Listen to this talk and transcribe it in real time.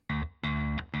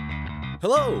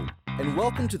Hello, and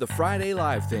welcome to the Friday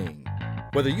Live Thing.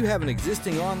 Whether you have an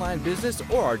existing online business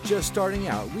or are just starting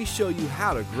out, we show you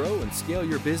how to grow and scale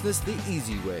your business the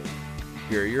easy way.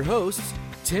 Here are your hosts,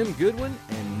 Tim Goodwin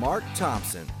and Mark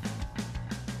Thompson.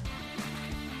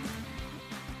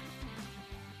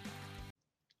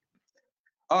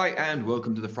 Hi, and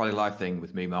welcome to the Friday Live Thing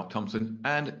with me, Mark Thompson,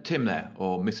 and Tim there,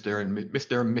 or Mr. and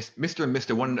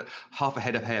Mr. One half a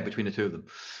head of hair between the two of them.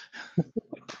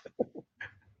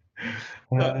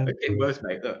 It's getting worse,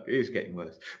 mate. Look, it is getting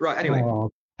worse. Right, anyway.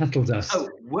 Petal dust. Oh,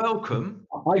 welcome.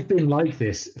 I've been like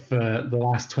this for the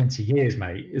last 20 years,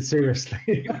 mate.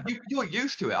 Seriously. You're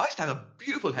used to it. I used to have a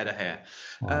beautiful head of hair.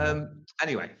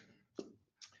 Anyway,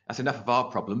 that's enough of our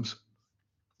problems.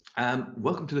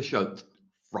 Welcome to the show.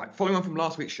 Right, following on from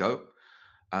last week's show,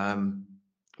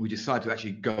 we decided to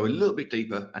actually go a little bit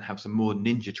deeper and have some more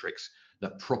ninja tricks,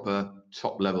 the proper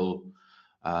top-level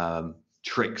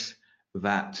tricks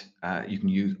that you can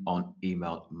use on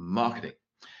email marketing.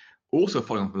 Also,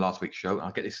 following on from last week's show, and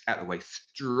I'll get this out of the way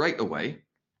straight away,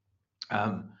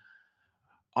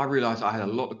 I realized I had a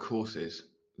lot of courses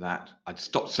that I'd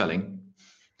stopped selling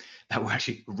that were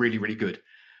actually really, really good.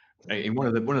 And one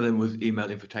of them was Email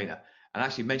Infotainer. And I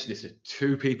actually mentioned this to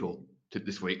two people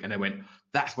this week, and they went,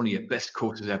 "That's one of your best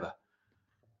courses ever."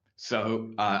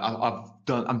 So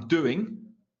I'm doing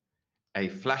a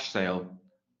flash sale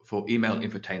for Email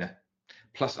Infotainer.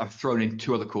 Plus, I've thrown in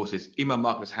two other courses: Email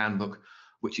Marketer's Handbook,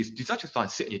 which is designed to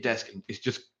sit on your desk and it's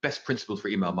just best principles for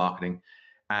email marketing,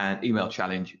 and Email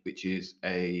Challenge, which is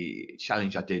a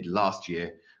challenge I did last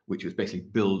year, which was basically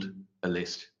build a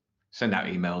list, send out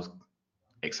emails,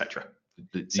 etc.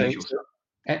 The usual stuff.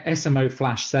 SMO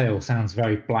flash sale sounds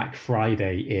very Black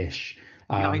Friday-ish.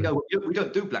 I know we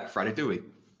don't do Black Friday, do we?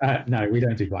 No, we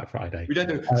don't do Black Friday. We don't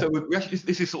do. So we actually,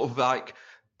 this is sort of like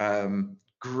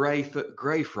Grey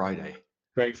Friday.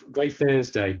 Grey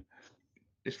Thursday.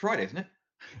 It's Friday, isn't it?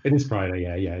 It is Friday.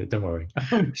 Yeah. Don't worry.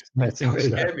 Don't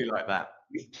scare me like that.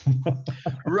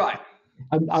 Right.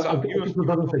 I've got a couple of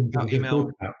other things I was going to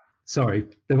talk about. Sorry,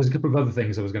 there was a couple of other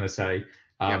things I was going to say.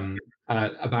 About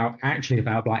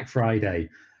Black Friday.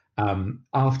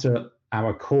 After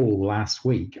our call last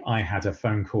week, I had a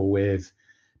phone call with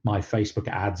my Facebook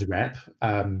ads rep.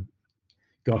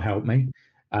 God help me.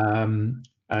 And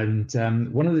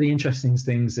one of the interesting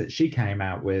things that she came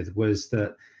out with was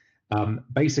that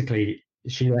basically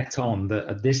she let on that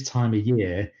at this time of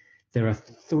year, there are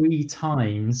 3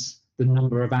 times the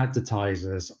number of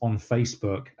advertisers on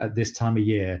Facebook at this time of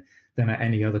year than at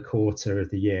any other quarter of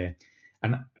the year.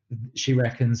 And she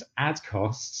reckons ad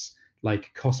costs,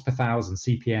 like cost per thousand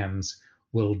CPMs,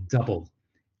 will double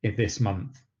in this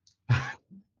month.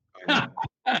 I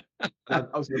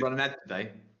was going to run an ad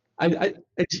today. Do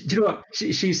you know what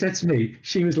she said to me?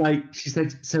 She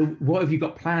said, "So what have you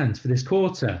got planned for this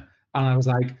quarter?" And I was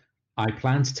like, "I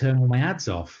plan to turn all my ads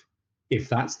off, if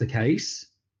that's the case."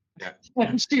 Yeah.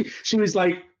 And she was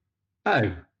like,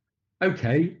 "Oh,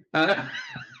 okay." I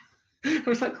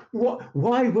was like, "What?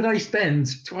 Why would I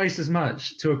spend twice as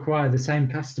much to acquire the same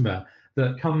customer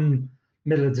that come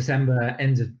middle of December,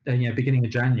 beginning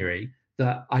of January,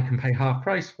 that I can pay half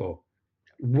price for?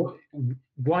 What?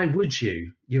 Why would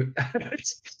you?"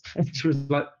 She was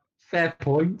like, "Fair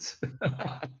point."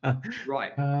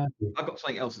 Right. I've got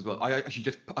something else as well. I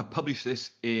published this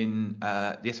in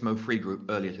the SMO free group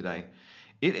earlier today.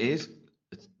 It is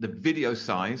the video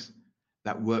size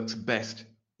that works best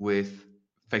with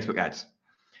Facebook ads.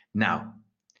 Now,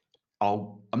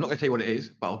 I'm not going to tell you what it is,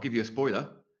 but I'll give you a spoiler.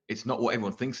 It's not what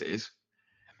everyone thinks it is,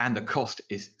 and the cost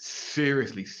is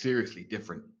seriously, seriously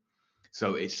different.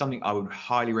 So it's something I would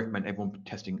highly recommend everyone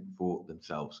testing for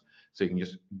themselves. So you can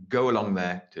just go along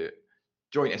there to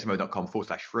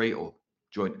joinsmo.com/free or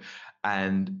join.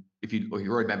 And if you already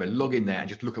remember, log in there and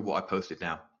just look at what I posted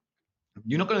now.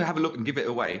 You're not going to have a look and give it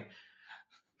away.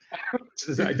 This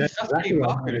is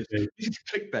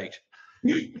clickbait.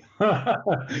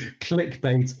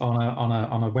 Clickbait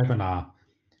on a webinar.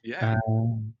 Yeah.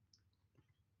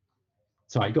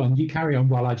 Sorry, go on. You carry on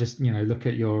while I just look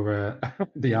at your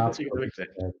the article.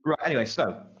 Right. Anyway,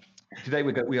 so today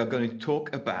we are going to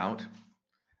talk about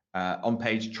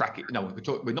on-page tracking. No,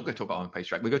 we're not going to talk about on-page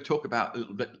tracking. We're going to talk about a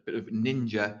little bit of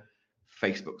ninja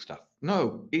Facebook stuff.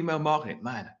 No, email marketing.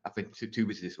 Man, I've been too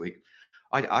busy this week.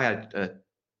 I had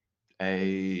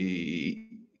a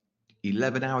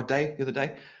 11-hour day the other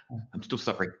day. I'm still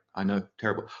suffering. I know,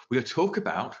 terrible. We're going to talk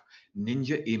about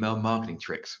ninja email marketing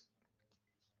tricks.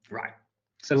 Right.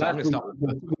 So we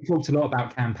talked a lot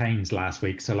about campaigns last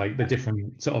week. So like the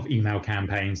different sort of email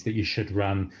campaigns that you should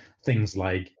run, things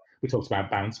like we talked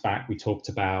about bounce back. We talked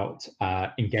about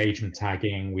engagement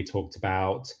tagging. We talked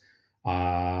about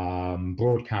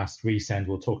broadcast, resend.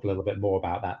 We'll talk a little bit more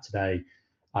about that today.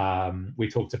 We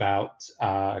talked about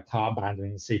cart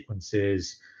abandoning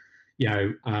sequences,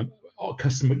 new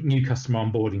customer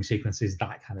onboarding sequences,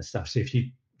 that kind of stuff. So if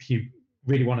you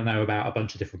really want to know about a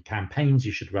bunch of different campaigns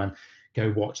you should run,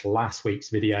 go watch last week's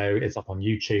video. It's up on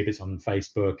YouTube, it's on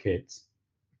Facebook, it's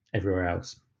everywhere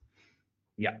else.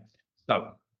 Yeah.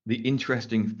 So the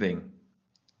interesting thing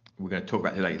we're going to talk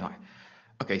about today, like,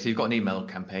 okay, so you've got an email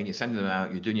campaign, you're sending them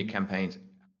out, you're doing your campaigns.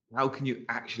 How can you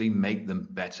actually make them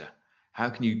better? How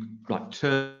can you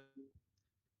turn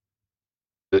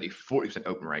 30-40%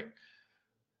 open rate?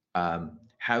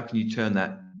 How can you turn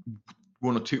that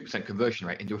 1 or 2% conversion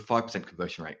rate into a 5%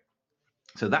 conversion rate?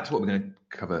 So that's what we're going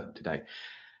to cover today.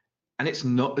 And it's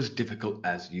not as difficult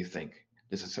as you think.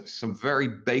 There's some very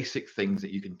basic things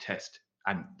that you can test,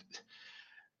 and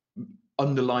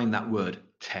underline that word,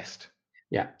 test.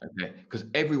 Yeah. Okay. Because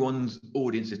everyone's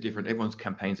audience is different. Everyone's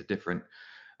campaigns are different.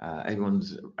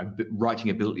 Everyone's writing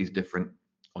ability is different,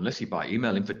 unless you buy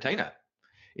Email Infotainer,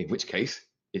 in which case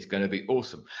it's going to be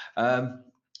awesome.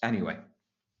 Anyway,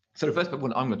 so the first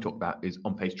one I'm going to talk about is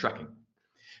on-page tracking.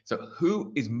 So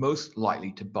who is most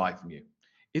likely to buy from you?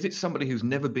 Is it somebody who's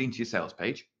never been to your sales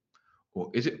page? Or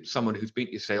is it someone who's been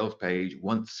to your sales page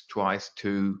once, twice,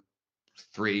 2,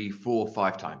 3, 4,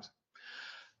 5 times?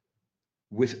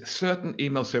 With certain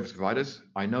email service providers,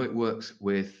 I know it works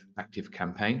with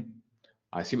ActiveCampaign.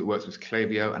 I assume it works with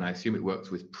Klaviyo, and I assume it works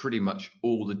with pretty much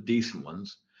all the decent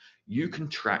ones. You can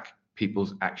track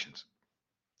people's actions.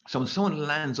 So when someone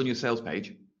lands on your sales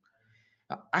page,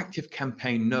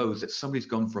 ActiveCampaign knows that somebody's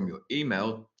gone from your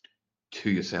email to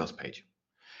your sales page.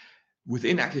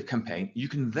 Within ActiveCampaign, you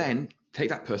can then take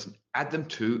that person, add them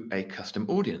to a custom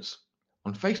audience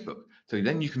on Facebook. So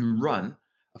then you can run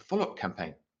a follow-up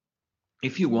campaign.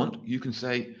 If you want, you can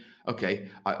say, okay,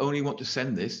 I only want to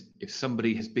send this if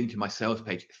somebody has been to my sales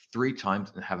page 3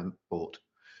 times and haven't bought.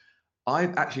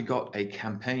 I've actually got a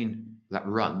campaign that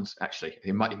runs, actually,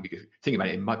 it might be thinking about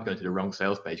it, it might be going to the wrong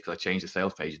sales page because I changed the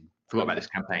sales page and forgot about this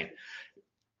campaign.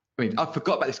 I mean, I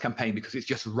forgot about this campaign because it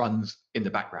just runs in the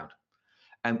background.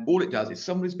 And all it does is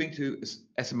somebody's been to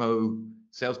SMO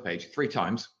sales page 3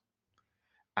 times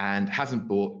and hasn't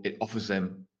bought, it offers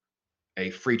them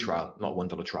a free trial, not a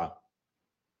 $1 trial.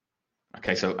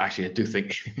 Okay, so actually I do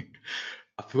think,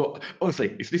 I forgot, honestly,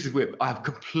 this is weird. I have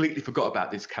completely forgot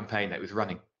about this campaign that was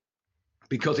running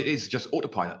because it is just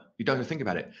autopilot. You don't even think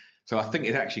about it. So I think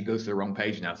it actually goes to the wrong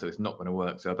page now, so it's not going to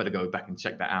work. So I better go back and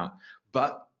check that out.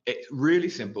 But it's really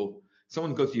simple.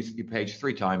 Someone goes to your page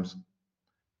 3 times,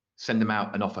 send them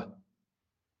out an offer.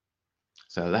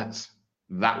 So that's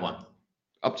that one.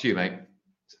 Up to you, mate.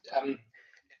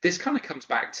 This kind of comes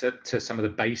back to some of the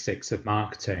basics of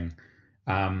marketing.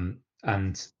 And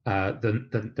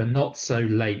the not so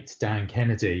late Dan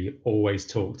Kennedy always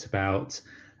talked about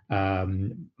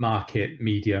market,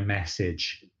 media,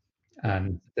 message,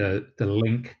 and the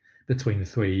link between the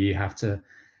three. You have to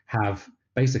have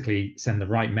basically send the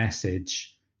right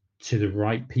message to the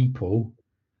right people,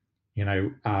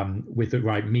 with the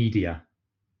right media.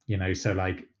 So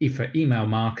like if for email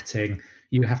marketing,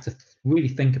 you have to really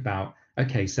think about,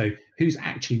 okay, so who's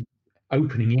actually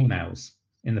opening emails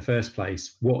in the first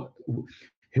place?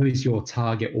 Who is your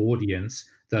target audience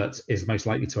that is most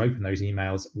likely to open those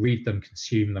emails, read them,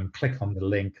 consume them, click on the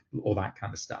link, all that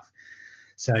kind of stuff.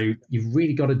 So you've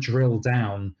really got to drill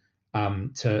down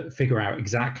to figure out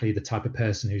exactly the type of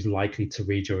person who's likely to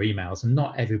read your emails. And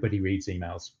not everybody reads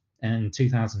emails. And in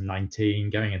 2019,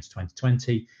 going into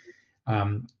 2020,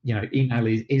 email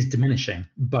is diminishing,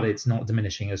 but it's not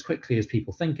diminishing as quickly as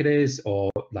people think it is, or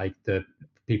like the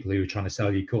people who are trying to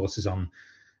sell you courses on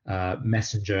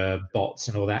messenger bots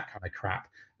and all that kind of crap.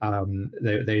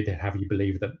 They have you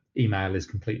believe that email is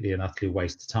completely and utterly a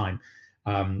waste of time.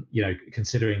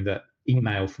 Considering that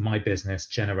email for my business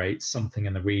generates something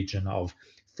in the region of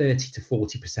 30 to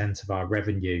 40% of our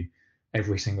revenue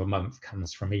every single month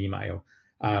comes from email.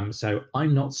 So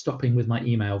I'm not stopping with my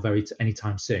email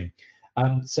anytime soon.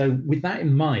 So with that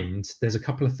in mind, there's a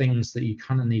couple of things that you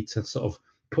kind of need to sort of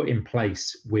put in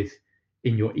place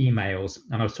in your emails.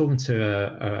 And I was talking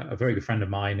to a very good friend of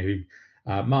mine who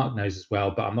Mark knows as well,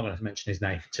 but I'm not going to mention his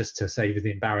name just to save you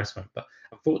the embarrassment. But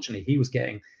unfortunately, he was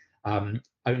getting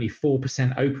only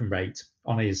 4% open rate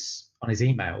on his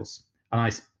emails. And I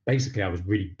was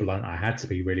really blunt. I had to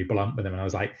be really blunt with him. And I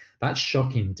was like, that's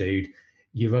shocking, dude.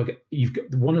 You've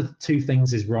got one of the 2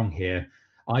 things is wrong here.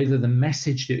 Either the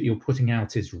message that you're putting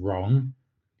out is wrong,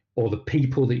 or the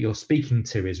people that you're speaking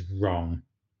to is wrong.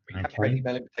 Okay.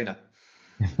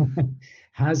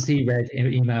 Has he read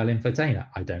email infotainer?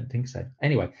 I don't think so.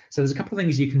 Anyway, so there's a couple of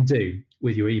things you can do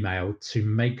with your email to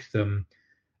make them.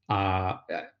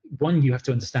 One, you have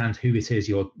to understand who it is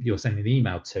you're sending the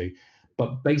email to,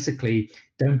 but basically,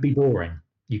 don't be boring.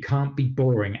 You can't be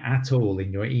boring at all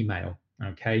in your email.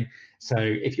 Okay, so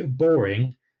if you're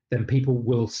boring, then people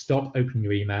will stop opening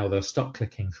your email. They'll stop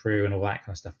clicking through and all that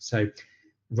kind of stuff. So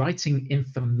writing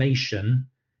information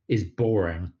is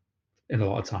boring in a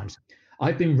lot of times.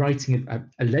 I've been writing,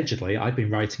 allegedly, I've been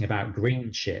writing about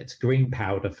green shit, green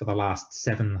powder for the last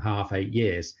 7.5, 8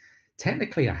 years.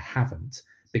 Technically, I haven't,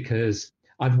 because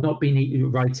I've not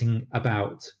been writing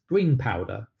about green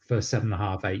powder for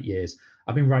 7.5, 8 years.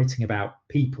 I've been writing about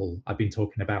people. I've been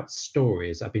talking about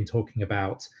stories. I've been talking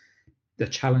about the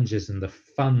challenges and the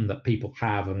fun that people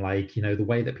have, and like, you know, the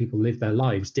way that people live their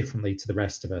lives differently to the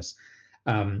rest of us.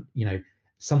 You know,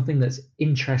 something that's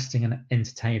interesting and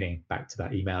entertaining, back to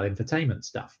that email infotainment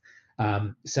stuff.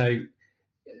 So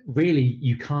really,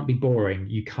 you can't be boring.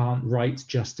 You can't write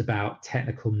just about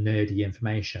technical, nerdy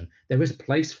information. There is a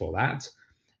place for that.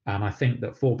 And I think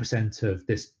that 4% of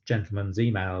this gentleman's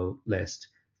email list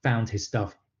found his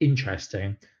stuff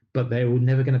interesting, but they were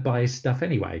never going to buy his stuff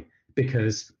anyway,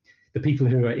 because the people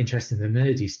who are interested in the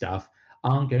nerdy stuff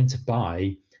aren't going to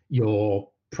buy your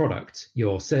product,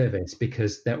 your service,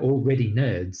 because they're already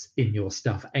nerds in your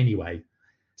stuff anyway.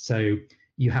 So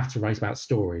you have to write about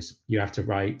stories. You have to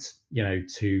write, you know,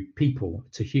 to people,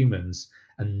 to humans,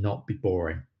 and not be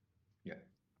boring. Yeah.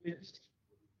 Yes.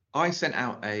 I sent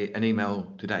out an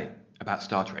email today about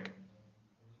Star Trek.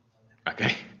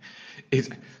 Okay.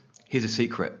 Here's a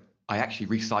secret. I actually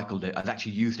recycled it. I'd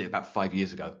actually used it about 5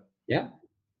 years ago. Yeah.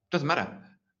 Doesn't matter.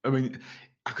 I mean,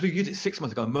 I could have used it 6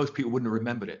 months ago and most people wouldn't have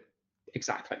remembered it.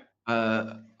 Exactly.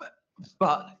 But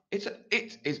it's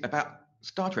about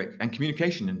Star Trek and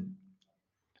communication and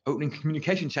opening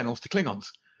communication channels to Klingons.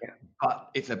 Yeah. But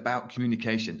it's about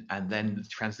communication, and then the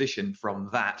transition from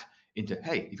that into,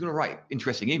 hey, if you want to write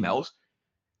interesting emails,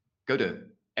 go to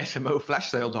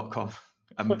smoflashsale.com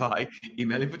and buy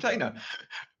Email Infotainer.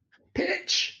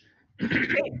 Pitch. I'm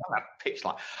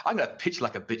gonna pitch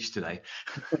like a bitch today.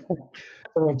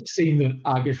 So I've seen that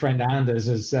our good friend Anders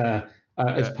has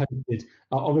posted.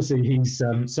 Obviously, he's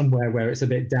somewhere where it's a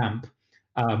bit damp.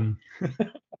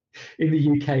 In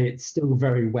the UK, it's still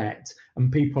very wet,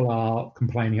 and people are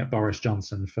complaining at Boris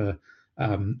Johnson for,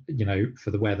 you know,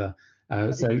 for the weather.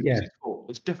 So yeah,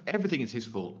 everything is his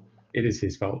fault. It is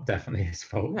his fault, definitely his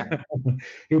fault. Yeah.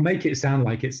 He'll make it sound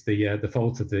like it's the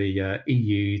fault of the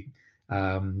EU,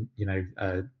 you know,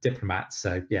 diplomats.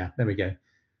 So yeah, there we go.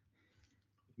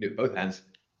 Do both hands.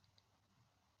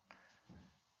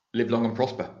 Live long and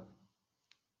prosper.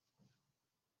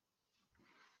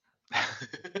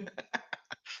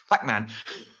 Pac-Man.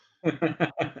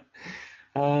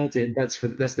 That's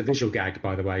the visual gag,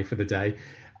 by the way, for the day.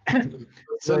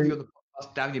 So you're the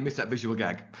podcast, damn, you missed that visual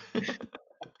gag.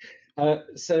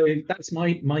 So that's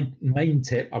my main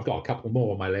tip. I've got a couple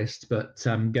more on my list, but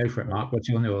go for it, Mark. What's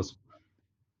on yours?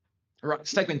 Right,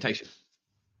 segmentation.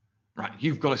 Right,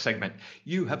 you've got to segment.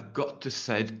 You have got to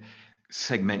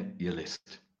segment your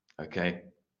list. Okay.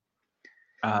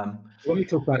 When we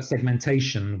talk about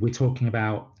segmentation, we're talking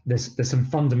about there's some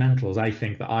fundamentals, I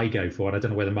think, that I go for, and I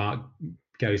don't know whether Mark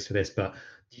goes for this, but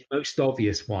the most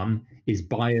obvious one is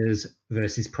buyers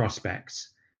versus prospects.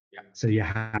 Yeah. So you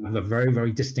have a very,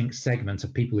 very distinct segment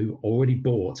of people who already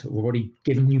bought, who already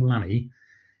given you money.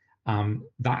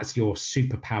 That's your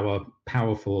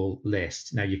powerful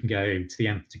list. Now you can go to the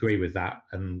nth degree with that,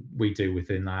 and we do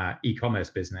within our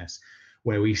e-commerce business,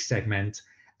 where we segment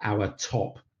our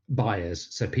top buyers.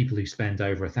 So people who spend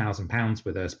over £1,000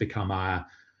 with us become our,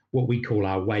 what we call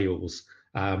our whales.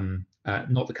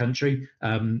 Not the country,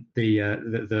 the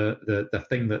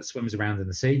thing that swims around in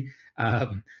the sea.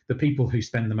 The people who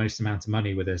spend the most amount of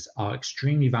money with us are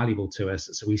extremely valuable to us.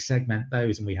 So we segment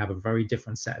those, and we have a very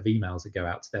different set of emails that go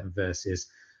out to them versus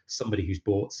somebody who's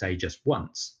bought, say, just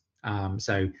once.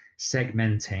 So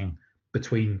segmenting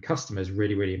between customers is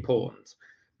really, really important.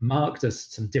 Mark does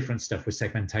some different stuff with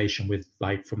segmentation, with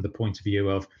like from the point of view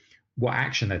of what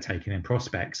action they're taking in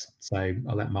prospects. So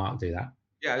I'll let Mark do that.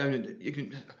 Yeah, I mean, you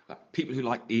can, people who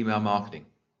like email marketing,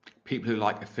 people who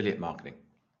like affiliate marketing.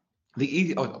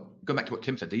 Go back to what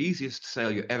Tim said, the easiest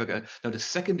sale you're ever going to, no, the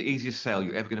second easiest sale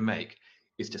you're ever going to make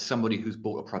is to somebody who's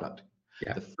bought a product.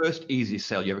 Yeah. The first easiest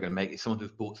sale you're ever going to make is someone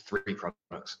who's bought 3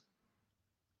 products.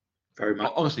 Very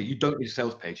much. Honestly, you don't need a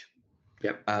sales page.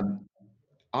 Yep.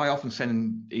 I often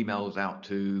send emails out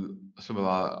to some of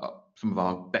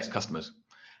our best customers,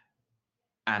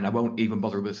 and I won't even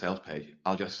bother with a sales page.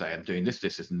 I'll just say, I'm doing this,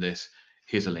 this, and this.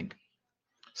 Here's a link.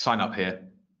 Sign up here.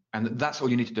 And that's all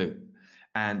you need to do.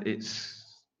 And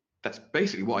that's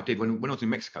basically what I did when I was in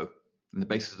Mexico, on the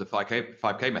basis of the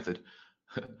 5K method.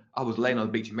 I was laying on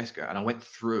the beach in Mexico, and I went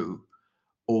through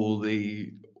all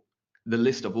the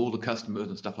list of all the customers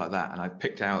and stuff like that, and I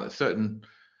picked out a certain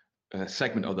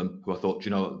segment of them who I thought,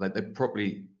 that they're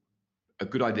probably a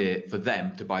good idea for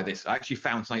them to buy this. I actually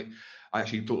found something.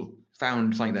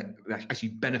 Found something that actually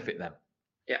benefit them.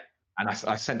 Yeah. And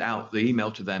I sent out the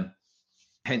email to them.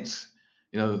 Hence,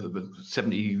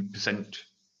 70%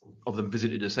 of them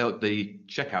visited the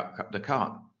checkout, the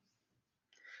cart.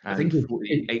 And I think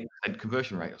 48%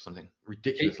 conversion rate or something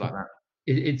ridiculous like that.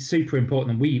 It's super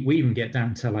important, and we even get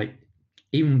down to, like,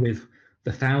 even with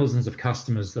the thousands of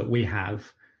customers that we have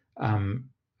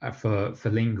for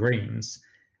Lean Greens,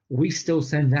 we still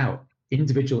send out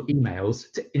individual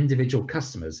emails to individual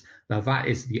customers. Now that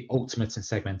is the ultimate in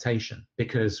segmentation,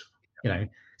 because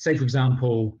say for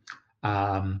example,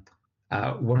 one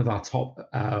of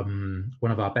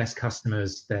our best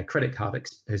customers, their credit card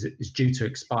is due to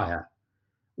expire.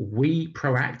 We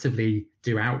proactively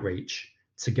do outreach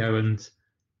to go and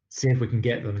see if we can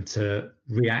get them to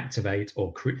reactivate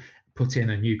or put in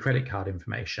a new credit card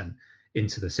information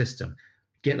into the system,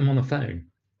 get them on the phone.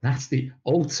 That's the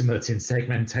ultimate in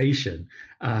segmentation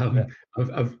of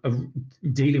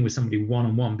dealing with somebody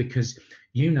one-on-one, because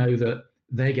that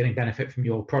they're getting benefit from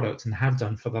your product and have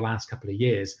done for the last couple of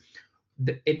years.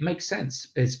 It makes sense.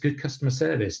 It's good customer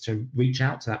service to reach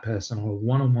out to that person on a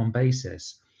one-on-one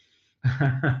basis,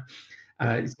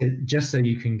 just so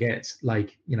you can get,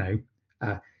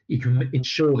 you can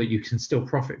ensure that you can still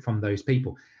profit from those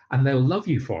people, and they'll love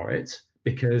you for it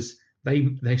because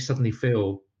they suddenly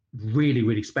feel really,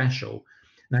 really special.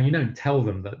 Now, you don't tell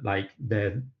them that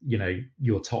they're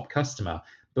your top customer,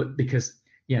 but because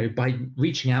by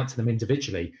reaching out to them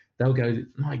individually, they'll go,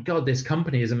 my God, this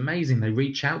company is amazing. They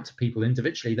reach out to people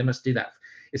individually. They must do that.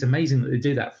 It's amazing that they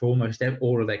do that for almost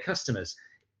all of their customers.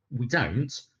 We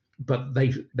don't, but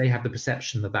they have the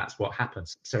perception that that's what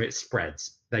happens. So it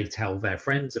spreads. They tell their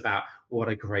friends about what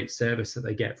a great service that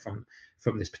they get from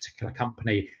this particular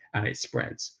company, and it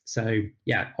spreads. So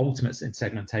yeah, ultimate in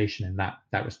segmentation in that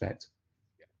respect.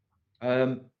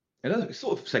 Another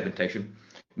sort of segmentation.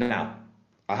 Now,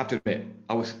 I have to admit,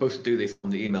 I was supposed to do this on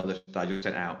the email that I just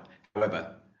sent out.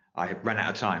 However, I ran out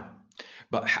of time.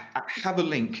 But have a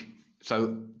link. So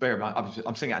bear in mind,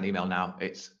 I'm sending out an email now.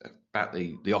 It's about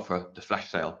the offer, the flash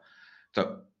sale.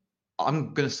 So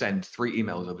I'm going to send 3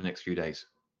 emails over the next few days.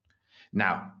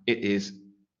 Now, it is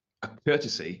a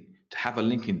courtesy to have a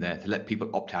link in there to let people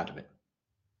opt out of it.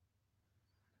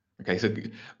 Okay, so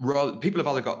people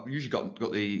have usually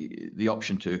got the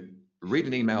option to read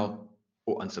an email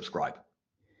or unsubscribe.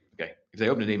 Okay, if they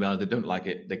open an email and they don't like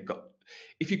it,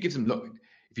 if you give them, look,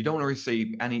 if you don't want to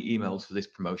receive any emails for this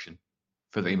promotion,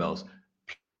 for the emails,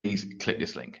 please click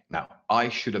this link. Now, I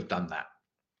should have done that,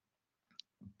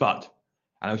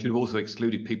 and I should have also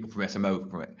excluded people from SMO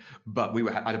from it. But we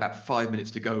had about 5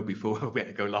 minutes to go before we had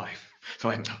to go live.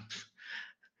 So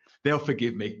they'll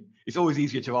forgive me. It's always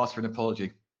easier to ask for an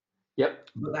apology. Yep.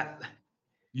 But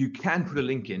you can put a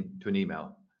link in to an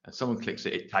email, and someone clicks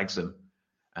it, it tags them.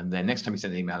 And then next time you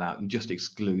send an email out, you just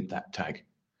exclude that tag.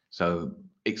 So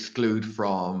exclude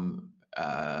from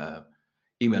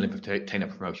email infotainer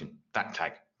promotion, that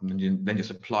tag. And then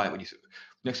just apply it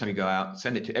next time you go out,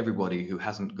 send it to everybody who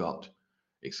hasn't got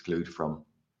exclude from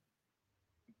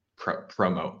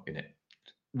promo in it.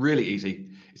 Really easy.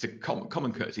 It's a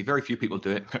common courtesy. Very few people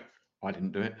do it. I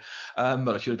didn't do it,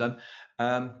 but I should have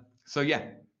done. So yeah,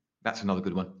 that's another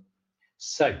good one.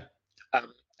 So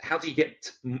how do you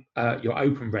get your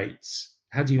open rates?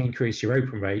 How do you increase your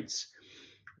open rates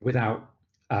without,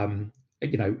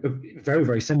 very,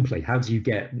 very simply, how do you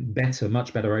get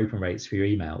much better open rates for your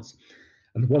emails?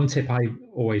 And one tip I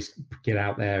always get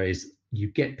out there is you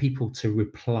get people to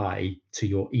reply to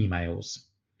your emails.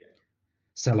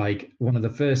 So one of the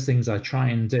first things I try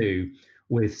and do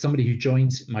with somebody who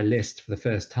joins my list for the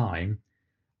first time,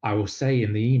 I will say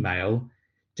in the email,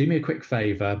 do me a quick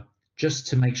favor, just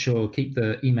to make sure, keep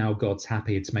the email gods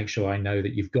happy, to make sure I know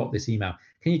that you've got this email.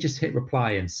 Can you just hit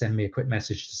reply and send me a quick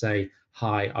message to say,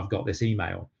 hi, I've got this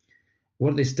email?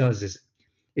 What this does is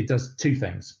it does 2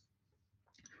 things.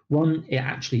 One, it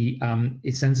actually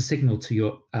it sends a signal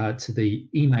to the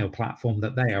email platform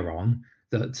that they are on,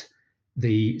 that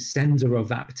the sender of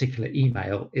that particular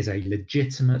email is a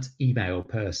legitimate email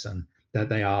person, that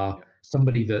they are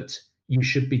somebody that you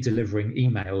should be delivering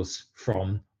emails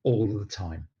from all of the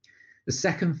time. The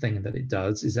second thing that it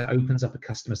does is it opens up a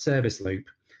customer service loop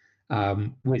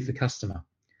with the customer,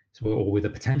 or with a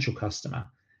potential customer.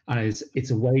 And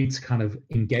it's a way to kind of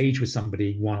engage with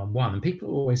somebody one-on-one. And people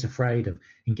are always afraid of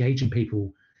engaging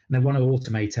people, and they want to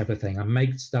automate everything and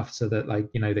make stuff so that, like,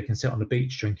 they can sit on the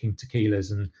beach drinking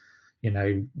tequilas and,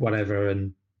 whatever,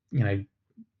 and,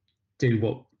 do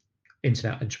what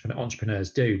internet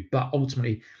entrepreneurs do. But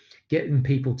ultimately, getting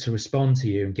people to respond to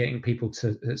you and getting people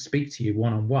to speak to you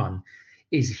one-on-one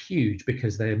is huge,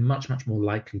 because they're much, much more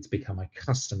likely to become a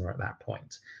customer at that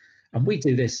point. And we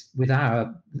do this with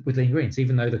the ingredients.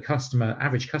 Even though the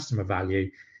average customer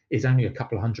value is only a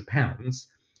couple of £100,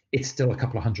 it's still a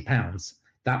couple of £100.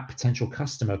 That potential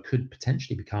customer could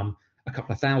potentially become a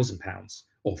couple of £1,000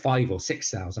 or £5,000 or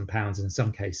 £6,000 in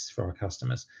some cases for our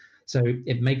customers. So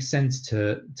it makes sense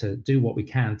to do what we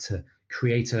can to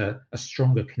create a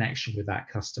stronger connection with that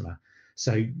customer.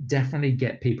 So definitely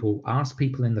ask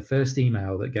people in the first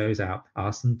email that goes out,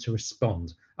 ask them to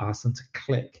respond, ask them to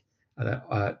click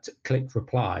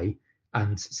reply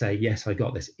and say, yes, I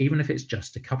got this, even if it's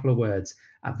just a couple of words,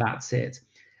 that's it.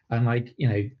 And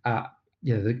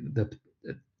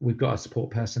we've got a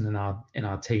support person in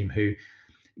our team who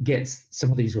gets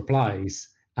some of these replies,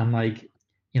 and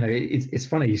it's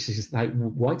funny. She's just like,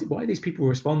 why are these people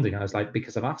responding? And I was like,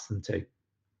 because I've asked them to.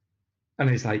 And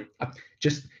it's like,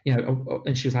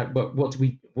 and she was like, but what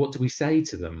do we say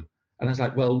to them? And I was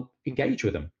like, well, engage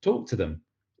with them, talk to them,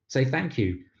 say thank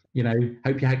you,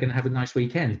 hope you're going to have a nice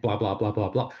weekend, blah, blah, blah, blah,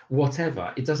 blah,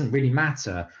 whatever. It doesn't really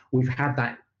matter. We've had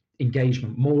that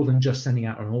engagement more than just sending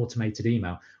out an automated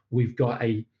email. We've got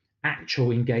a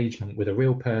actual engagement with a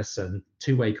real person,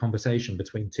 two-way conversation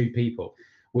between two people,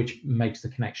 which makes the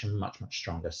connection much, much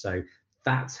stronger. So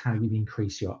that's how you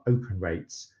increase your open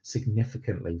rates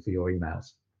significantly for your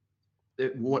emails.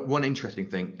 One interesting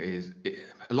thing is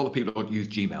a lot of people don't use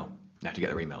Gmail now to get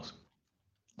their emails.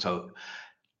 So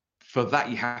for that,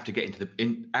 you have to get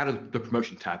out of the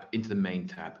promotion tab into the main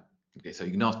tab. Okay, so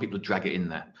you can ask people to drag it in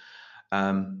there.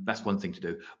 That's one thing to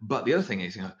do. But the other thing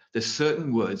is, there's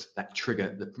certain words that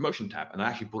trigger the promotion tab. And I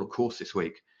actually bought a course this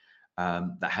week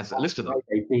that has a list of them.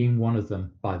 Friday being one of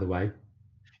them, by the way.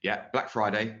 Yeah, Black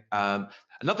Friday.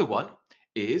 Another one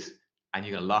is, and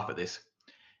you're going to laugh at this,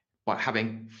 by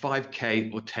having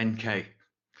 5K or 10K.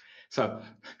 So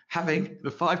having the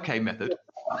 5K method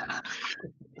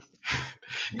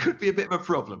could be a bit of a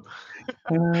problem.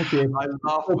 I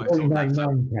laugh at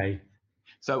myself.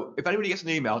 So if anybody gets an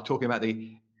email talking about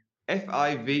the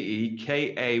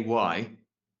FIVEKAY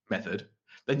method,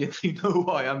 then you know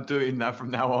why I'm doing that from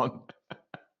now on.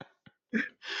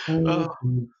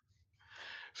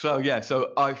 So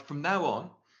from now on,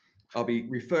 I'll be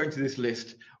referring to this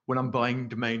list when I'm buying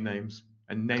domain names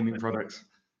and naming products.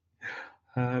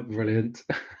 Brilliant.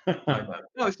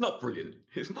 No, it's not brilliant.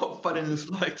 It's not fun in the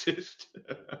slightest.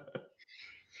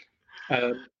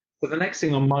 So the next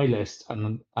thing on my list,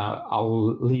 and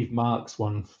I'll leave Mark's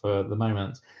one for the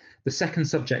moment, the second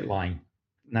subject line.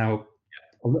 Now,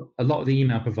 a lot of the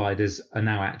email providers are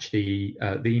now actually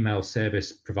the email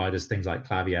service providers, things like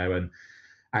Klaviyo and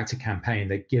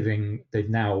ActiveCampaign. They've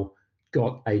now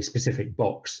got a specific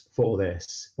box for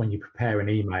this. When you prepare an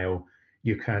email,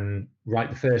 you can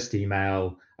write the first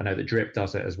email. I know that Drip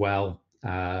does it as well.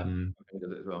 So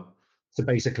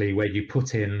basically, where you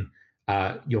put in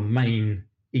your main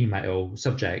email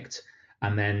subject,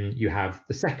 and then you have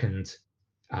the second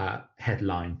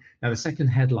headline. Now, the second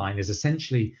headline is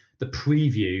essentially the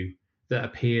preview that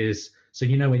appears. So,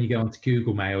 when you go onto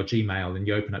Google Mail or Gmail and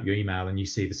you open up your email and you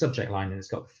see the subject line and it's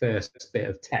got the first bit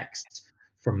of text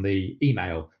from the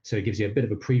email. So it gives you a bit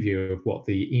of a preview of what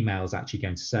the email is actually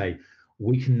going to say.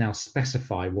 We can now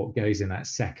specify what goes in that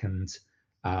second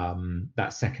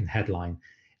headline.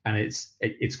 And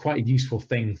it's quite a useful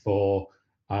thing for,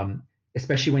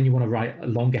 especially when you want to write a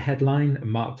longer headline. And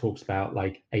Mark talks about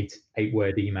like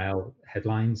eight-word email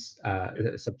headlines,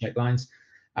 subject lines.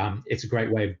 It's a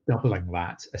great way of doubling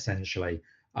that essentially,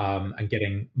 and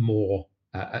getting more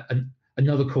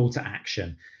another call to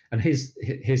action. And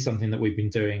here's something that we've been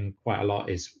doing quite a lot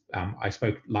is I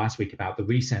spoke last week about the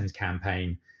resend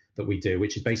campaign that we do,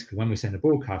 which is basically when we send a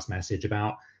broadcast message,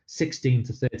 about 16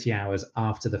 to 30 hours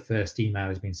after the first email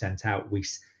has been sent out, we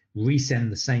resend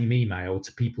the same email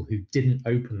to people who didn't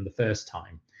open the first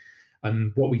time.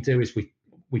 And what we do is we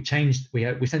send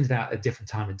it out at a different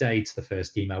time of day to the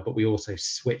first email, but we also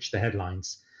switch the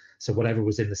headlines. So whatever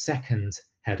was in the second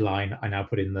headline, I now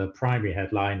put in the primary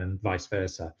headline, and vice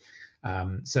versa.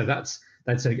 So that's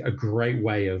a great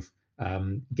way of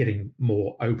getting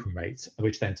more open rates,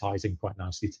 which then ties in quite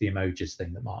nicely to the emojis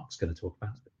thing that Mark's going to talk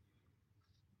about.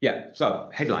 Yeah, so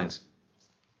headlines.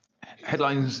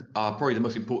 Headlines are probably the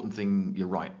most important thing you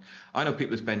write. I know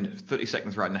people who spend 30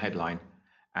 seconds writing a headline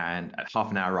and at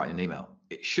half an hour writing an email.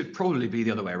 It should probably be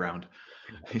the other way around.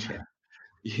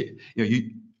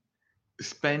 You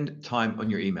spend time on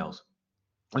your emails,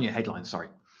 on your headlines, sorry.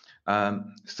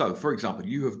 So for example,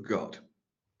 you have got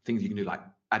things you can do like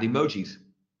add emojis.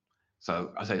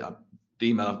 So I say the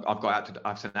email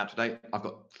I've sent out today, I've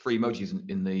got 3 emojis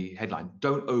in the headline.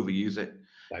 Don't overuse it.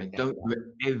 And don't do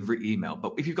it every email.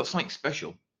 But if you've got something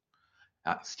special,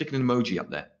 stick an emoji up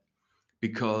there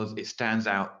because it stands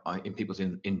out in people's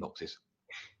inboxes.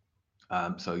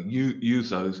 So you use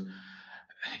those.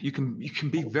 You can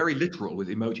be very literal with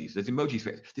emojis. There's emojis for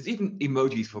it. There's even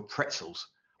emojis for pretzels.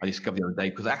 I discovered the other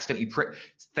day because I accidentally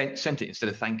sent it instead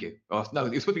of thank you. Oh, no, it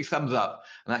was supposed to be thumbs up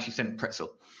and I actually sent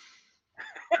pretzel.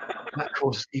 That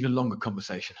caused even longer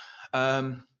conversation.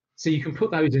 So you can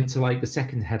put those into like the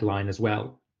second headline as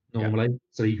well, normally. Yeah.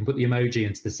 So you can put the emoji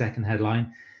into the second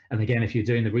headline. And again, if you're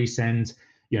doing the resend,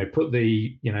 put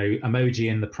the, emoji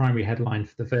in the primary headline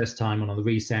for the first time, and on the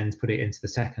resend, put it into the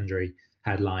secondary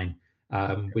headline,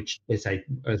 which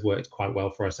has worked quite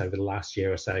well for us over the last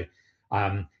year or so.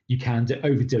 You can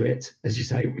overdo it, as you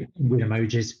say, with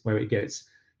emojis, where it gets,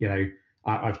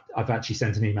 I've actually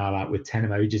sent an email out with 10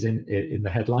 emojis in the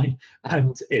headline,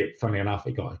 and funny enough,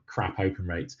 it got a crap open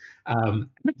rate. I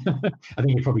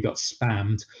think it probably got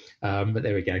spammed, but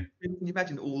there we go. Can you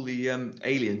imagine all the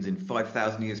aliens in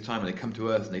 5,000 years' time when they come to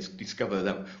Earth and they discover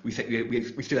that we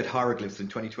still had hieroglyphs in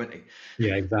 2020?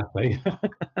 Yeah, exactly.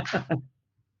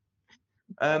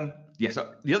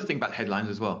 So the other thing about headlines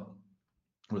as well,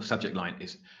 or the subject line,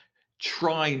 is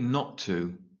try not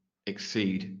to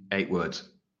exceed 8 words.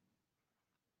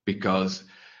 Because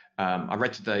I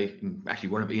read today, in actually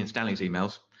one of Ian Stanley's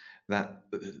emails, that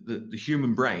the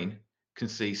human brain can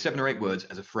see 7 or 8 words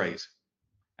as a phrase.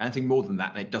 Anything more than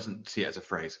that, it doesn't see it as a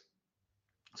phrase.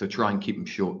 So try and keep them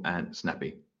short and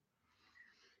snappy.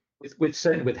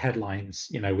 Certainly with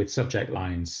headlines, with subject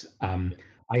lines, I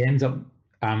end up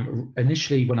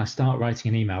initially when I start writing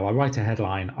an email, I write a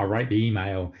headline, I write the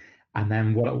email, and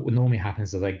then what normally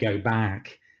happens is I go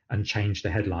back and change the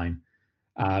headline.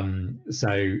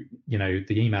 So, the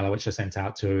email which I sent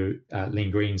out to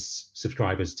Lean Green's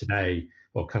subscribers today,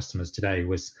 or customers today,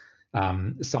 was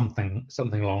something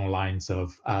along the lines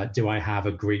of, do I have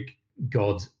a Greek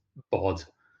god bod?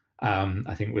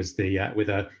 I think was the with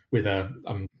a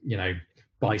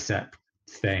bicep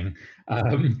thing,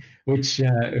 which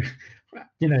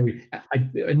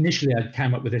initially I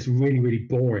came up with this really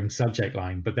boring subject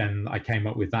line, but then I came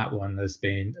up with that one as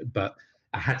being, but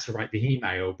I had to write the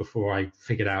email before I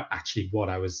figured out actually what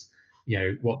I was,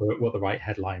 what the right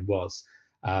headline was.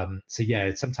 So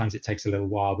yeah, sometimes it takes a little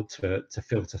while to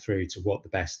filter through to what the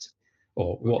best,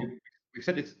 or what. We've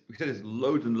said this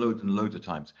loads and loads of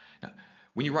times. Now,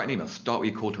 when you write an email, start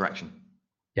with your call to action.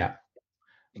 Yeah.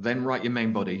 Then write your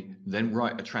main body, then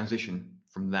write a transition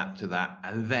from that to that,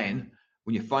 and then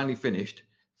when you're finally finished,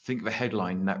 think of a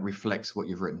headline that reflects what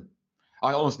you've written.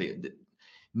 I honestly,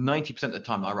 90% of the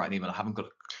time I write an email, I haven't got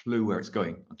a clue where it's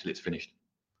going until it's finished.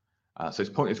 So it's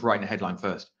pointless writing a headline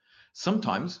first.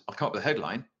 Sometimes I'll come up with a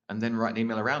headline and then write an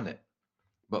email around it.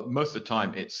 But most of the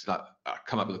time it's like I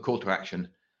come up with a call to action,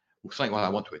 something what I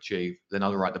want to achieve, then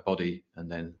I'll write the body and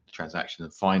then the transaction,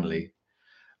 and finally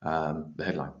the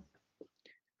headline.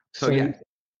 So yeah.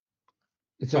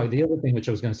 Sorry, the other thing which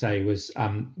I was going to say was,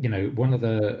 one of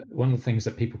the things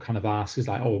that people kind of ask is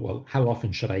like, oh, well, how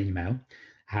often should I email?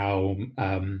 How,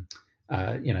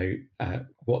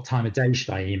 what time of day should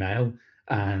I email?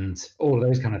 And all of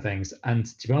those kind of things. And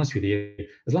to be honest with you,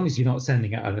 as long as you're not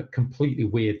sending at a completely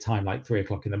weird time, like 3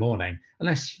 o'clock in the morning,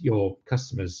 unless your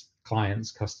customers,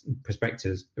 clients, prospects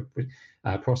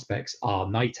are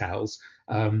night owls,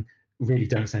 really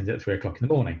don't send it at 3 o'clock in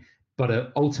the morning.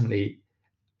 But ultimately,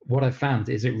 what I've found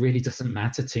is it really doesn't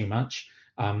matter too much.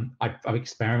 I've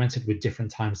experimented with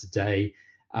different times of day.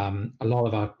 A lot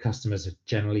of our customers are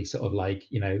generally sort of like,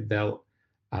 they'll,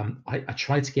 I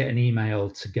try to get an email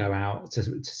to go out,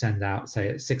 to send out, say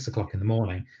at 6 o'clock in the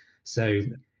morning. So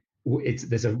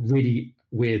there's a really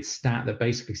weird stat that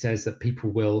basically says that people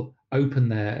will open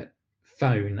their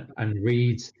phone and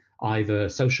read either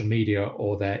social media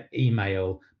or their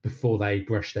email before they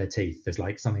brush their teeth. There's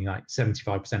like something like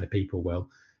 75% of people will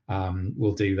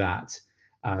do that.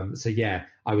 So yeah,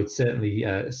 I would certainly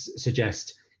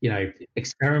suggest,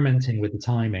 experimenting with the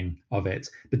timing of it,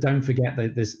 but don't forget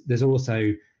that there's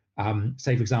also,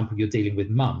 say for example, you're dealing with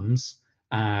mums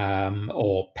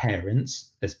or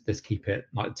parents. Let's keep it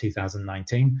like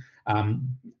 2019.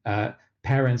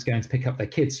 Parents going to pick up their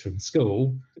kids from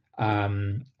school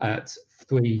at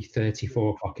 3:30,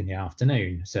 4 o'clock in the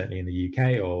afternoon, certainly in the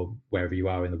UK or wherever you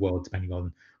are in the world, depending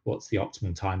on what's the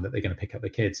optimal time that they're going to pick up the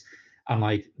kids.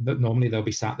 and but normally they'll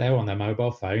be sat there on their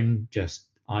mobile phone, just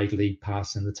idly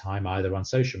passing the time either on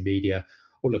social media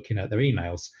or looking at their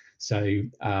emails. So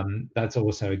that's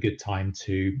also a good time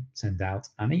to send out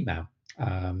an email.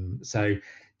 So,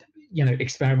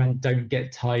 experiment, don't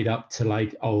get tied up to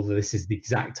oh, this is the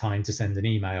exact time to send an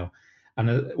email.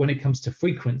 And when it comes to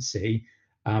frequency,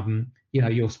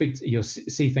 you'll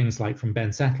see things like from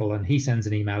Ben Settle, and he sends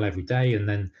an email every day. And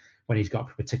then when he's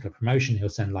got a particular promotion, he'll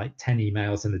send 10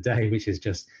 emails in a day, which is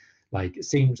just it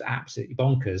seems absolutely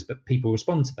bonkers, but people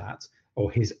respond to that, or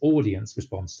his audience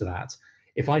responds to that.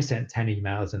 If I sent 10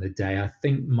 emails in a day, I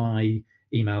think my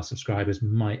email subscribers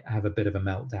might have a bit of a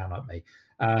meltdown at me.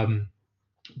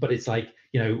 But it's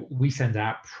we send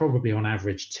out probably on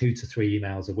average 2 to 3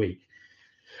 emails a week.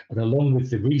 And along with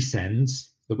the resends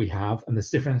that we have and the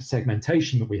different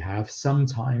segmentation that we have,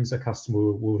 sometimes a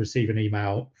customer will receive an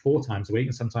email 4 times a week,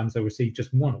 and sometimes they'll receive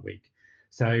just 1 a week.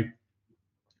 So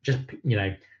just,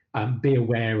 be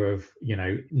aware of,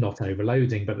 not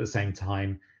overloading, but at the same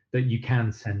time that you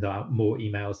can send out more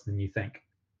emails than you think.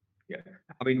 Yeah.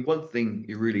 I mean, one thing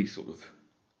you really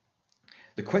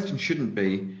the question shouldn't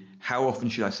be, how often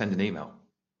should I send an email?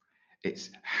 It's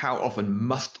how often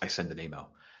must I send an email?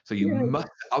 So you must,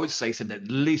 I would say, send at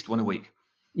least 1 a week.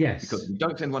 Yes. Because if you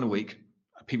don't send 1 a week,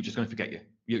 people are just going to forget you.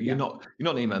 You're not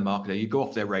an email marketer. You go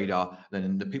off their radar.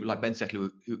 Then the people like Ben Settle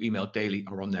who email daily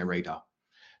are on their radar.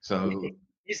 So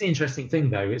it's the interesting thing,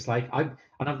 though. It's I've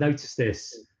noticed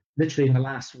this literally in the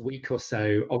last week or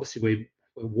so. Obviously,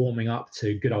 we're warming up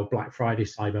to good old Black Friday,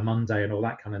 Cyber Monday, and all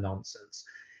that kind of nonsense.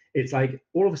 It's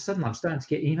all of a sudden I'm starting to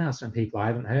get emails from people I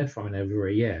haven't heard from in over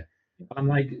a year.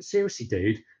 And I'm seriously,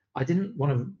 dude, I didn't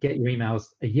want to get your emails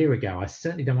a year ago. I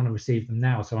certainly don't want to receive them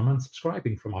now. So I'm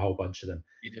unsubscribing from a whole bunch of them.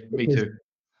 Me too.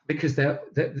 Because they're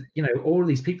all of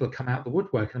these people have come out the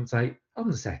woodwork, and I'm hold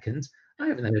on a second, I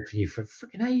haven't heard from you for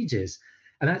freaking ages.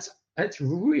 And that's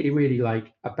really, really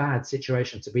a bad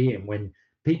situation to be in, when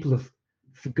people have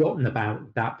forgotten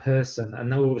about that person, and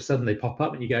then all of a sudden they pop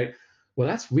up and you go, well,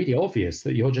 that's really obvious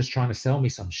that you're just trying to sell me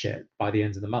some shit by the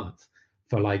end of the month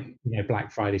for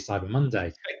Black Friday, Cyber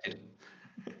Monday.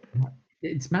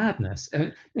 It's madness.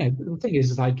 The thing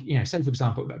is say for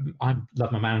example, I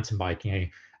love my mountain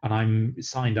biking, and I'm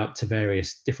signed up to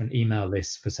various different email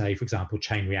lists for, say, for example,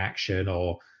 Chain Reaction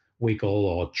or Wiggle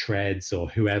or Treads or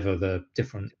whoever the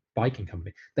different biking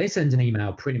company. They send an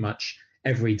email pretty much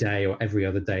every day or every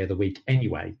other day of the week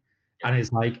anyway. And it's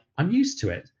I'm used to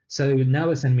it. So now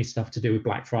they send me stuff to do with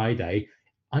Black Friday.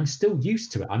 I'm still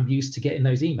used to it. I'm used to getting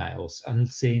those emails and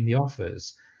seeing the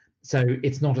offers. So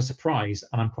it's not a surprise,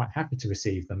 and I'm quite happy to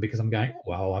receive them, because I'm going,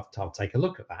 well, I'll take a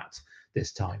look at that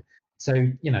this time. So,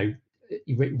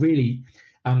 really,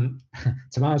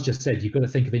 Tamar's just said, you've got to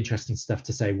think of interesting stuff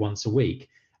to say once a week,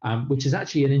 which is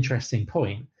actually an interesting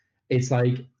point. It's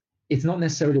it's not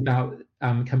necessarily about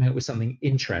coming up with something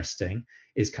interesting.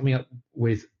 It's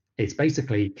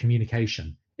basically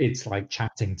communication. It's like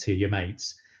chatting to your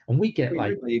mates. And we get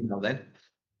email then.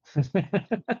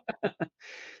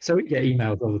 So we get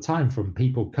emails all the time from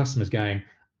customers going,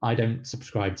 I don't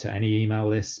subscribe to any email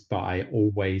lists, but I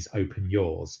always open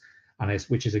yours. And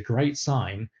which is a great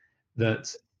sign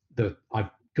that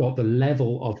I've got the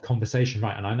level of conversation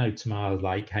right. And I know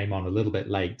Tamar came on a little bit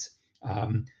late,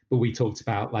 but we talked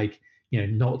about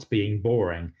not being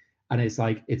boring. And it's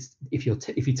if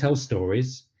you tell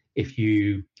stories, if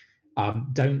you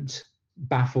don't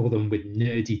baffle them with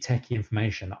nerdy techie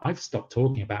information. I've stopped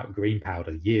talking about green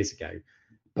powder years ago,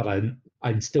 but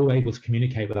I'm still able to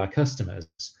communicate with our customers.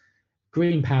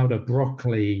 Green powder,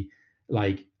 broccoli,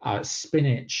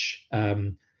 spinach,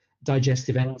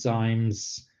 digestive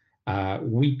enzymes,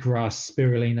 wheatgrass,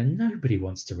 spirulina. Nobody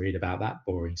wants to read about that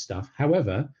boring stuff.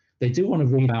 However, they do want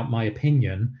to read about my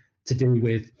opinion to do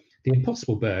with the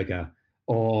Impossible Burger,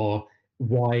 or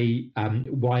why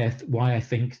I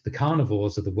think the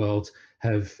carnivores of the world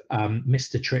have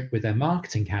missed a trick with their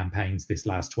marketing campaigns this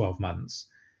last 12 months.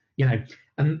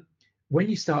 And when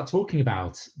you start talking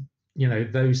about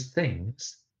those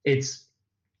things, it's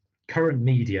current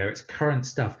media, it's current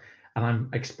stuff, and I'm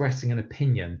expressing an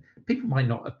opinion. People might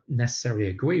not necessarily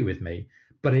agree with me,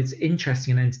 but it's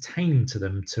interesting and entertaining to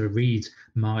them to read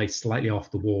my slightly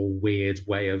off the wall, weird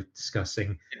way of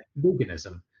discussing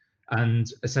veganism. And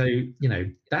so,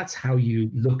 that's how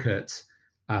you look at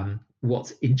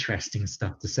what's interesting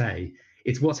stuff to say.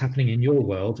 It's what's happening in your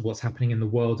world, what's happening in the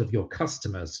world of your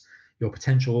customers, your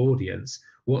potential audience,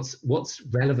 what's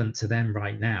relevant to them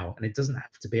right now. And it doesn't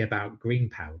have to be about green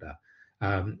powder,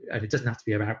 and it doesn't have to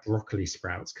be about broccoli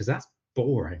sprouts, because that's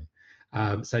boring.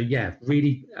 So yeah,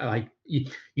 really,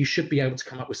 you should be able to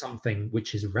come up with something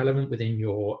which is relevant within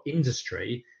your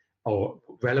industry, or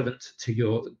relevant to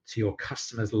your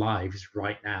customers' lives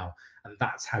right now, and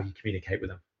that's how you communicate with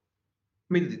them.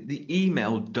 I mean, the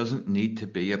email doesn't need to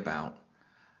be about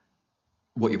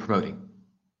what you're promoting.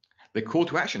 The call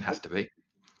to action has to be,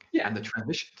 and the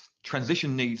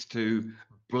transition needs to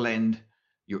blend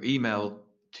your email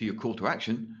to your call to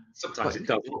action. Sometimes it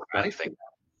doesn't. Anything.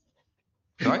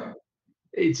 Right?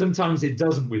 Sometimes it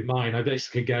doesn't with mine. I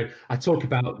basically I talk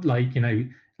about, like, I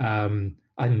don't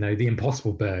know, the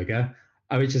Impossible Burger,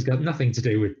 which has got nothing to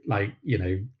do with, like,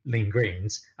 Lean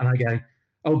Greens. And I go,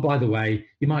 oh, by the way,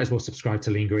 you might as well subscribe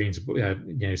to Lean Greens,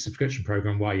 subscription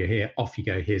program while you're here. Off you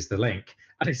go. Here's the link.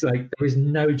 And it's like, there is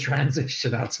no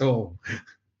transition at all.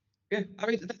 Yeah, I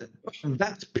mean,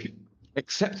 that's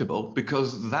acceptable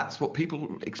because that's what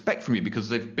people expect from you because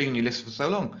they've been on your list for so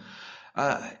long.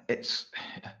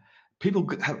 People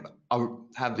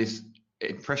have this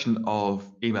impression of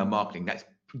email marketing that's,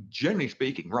 generally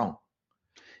speaking, wrong.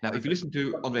 Now, if you listen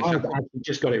to Andre I've actually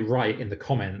just got it right in the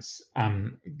comments.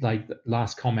 Like the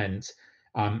last comment,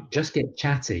 just get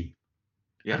chatty.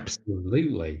 Yeah,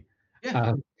 absolutely.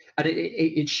 Yeah. And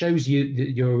it shows you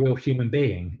that you're a real human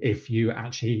being if you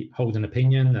actually hold an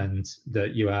opinion and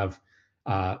that you have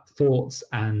thoughts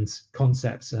and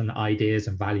concepts and ideas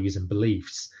and values and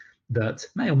beliefs that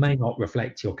may or may not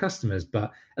reflect your customers,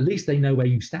 but at least they know where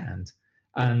you stand.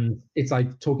 And it's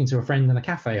like talking to a friend in a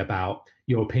cafe about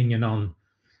your opinion on,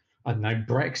 I don't know,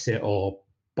 Brexit or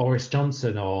Boris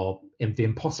Johnson or the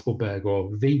Impossible Burger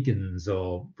or vegans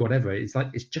or whatever.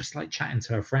 It's just like chatting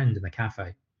to a friend in a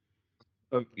cafe.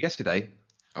 Yesterday,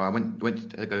 I went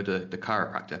to go to the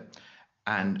chiropractor,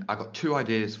 and I got 2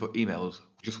 ideas for emails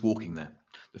just walking there.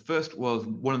 The first was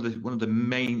one of the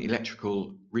main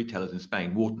electrical retailers in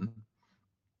Spain, Wharton.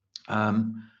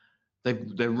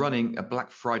 They're running a Black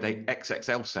Friday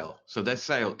XXL sale. So their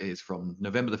sale is from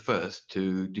November the 1st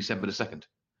to December the 2nd.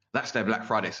 That's their Black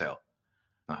Friday sale.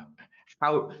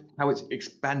 How it's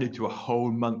expanded to a whole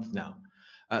month now.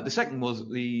 The second was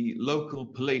the local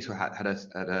police had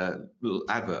a little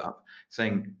advert up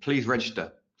saying, please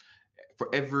register. For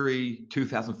every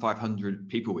 2,500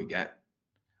 people we get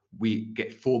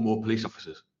 4 more police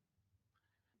officers.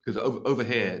 Because over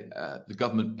here, the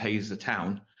government pays the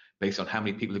town based on how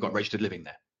many people have got registered living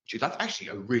there. That's actually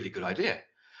a really good idea.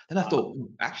 Then I thought,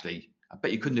 actually, I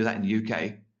bet you couldn't do that in the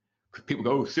UK. Because people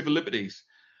go, civil liberties.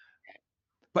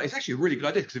 But it's actually a really good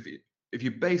idea because if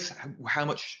you base how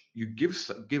much you give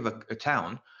a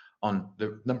town on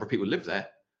the number of people who live there,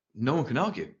 no one can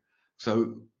argue.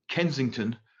 So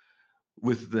Kensington,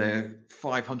 with their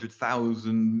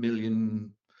 500,000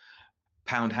 million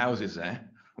pound houses there,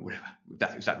 whatever,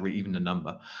 is that really even the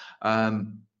number,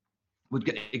 would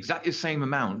get exactly the same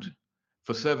amount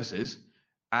for services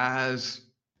as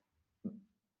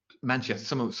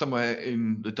Manchester, somewhere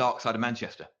in the dark side of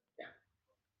Manchester. Yeah.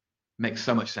 Makes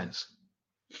so much sense.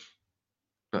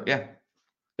 But yeah,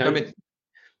 no, I mean,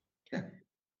 yeah.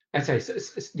 Okay, so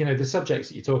the subjects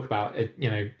that you talk about,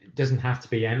 it doesn't have to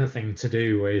be anything to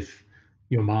do with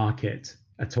your market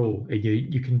at all.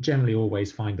 You can generally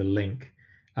always find a link,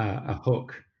 a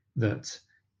hook that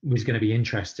was going to be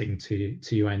interesting to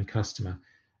your end customer.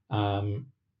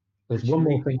 There's one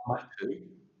more thing. One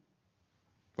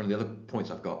of the other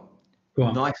points I've got.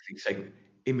 Nicely segmented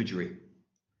imagery.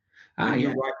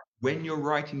 When you're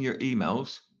writing your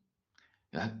emails,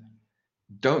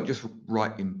 don't just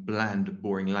write in bland,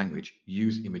 boring language.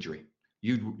 Use imagery.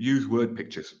 Use word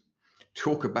pictures.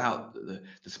 Talk about the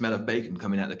smell of bacon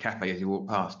coming out of the cafe as you walk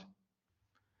past.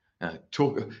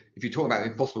 If you talk about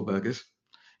Impossible Burgers,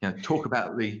 talk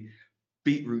about the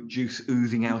beetroot juice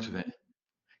oozing out of it.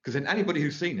 Because then anybody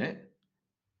who's seen it,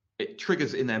 it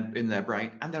triggers in their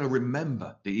brain, and they'll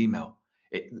remember the email.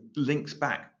 It links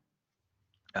back.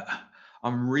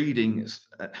 I'm reading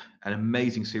an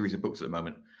amazing series of books at the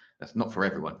moment. That's not for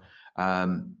everyone.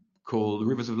 Called The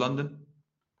Rivers of London,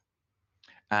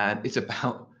 and it's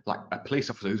about like a police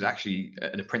officer who's actually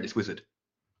an apprentice wizard.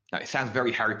 Now it sounds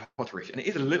very Harry Potterish, and it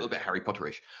is a little bit Harry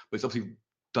Potterish, but it's obviously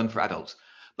done for adults.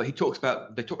 But they talk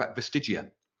about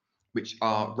vestigia, which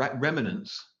are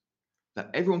remnants that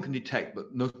everyone can detect,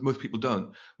 but most people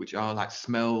don't, which are like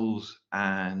smells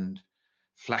and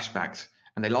flashbacks.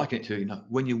 And they liken it to,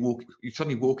 when you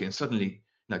suddenly walk in, suddenly,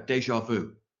 deja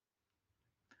vu.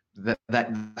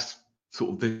 That's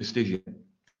sort of vestigia.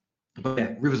 But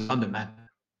yeah, Rivers of London, man,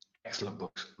 excellent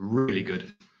books, really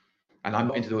good. And I'm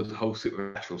not into the whole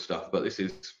supernatural stuff, but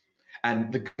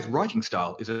and the guy's writing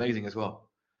style is amazing as well.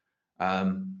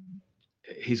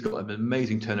 He's got an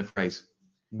amazing turn of phrase.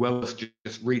 Well,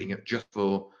 just reading it just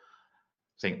for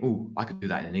saying, oh, I could do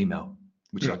that in an email,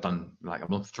 which I've done. Like,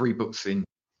 I'm on 3 books in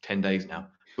 10 days now.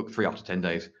 Book 3 after 10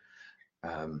 days.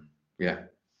 Yeah.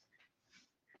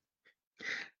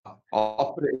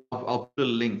 I'll put a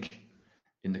link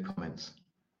in the comments.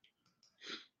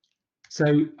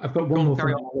 So I've got one more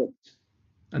thing on my list,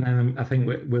 and then I think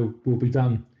we'll be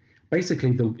done.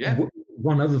 Basically,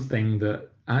 one other thing that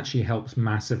actually helps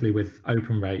massively with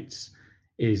open rates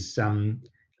is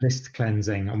list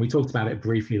cleansing, and we talked about it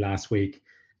briefly last week.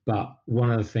 But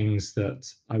one of the things that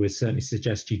I would certainly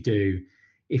suggest you do,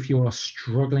 if you are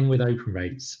struggling with open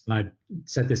rates, and I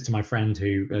said this to my friend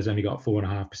who has only got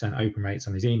 4.5% open rates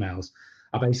on his emails,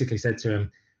 I basically said to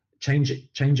him, change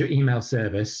your email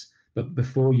service, but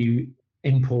before you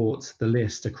import the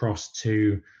list across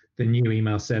to the new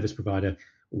email service provider,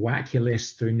 whack your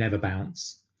list through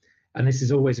NeverBounce. And this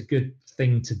is always a good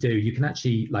thing to do. You can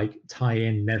actually like tie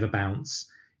in NeverBounce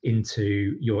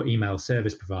into your email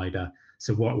service provider.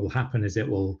 So what will happen is it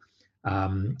will,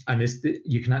 and this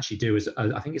you can actually do is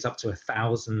I think it's up to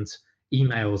 1,000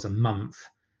 emails a month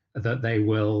that they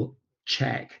will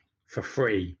check for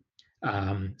free.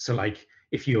 So like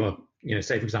if you're,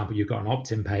 say for example, you've got an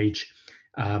opt-in page,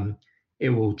 it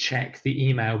will check the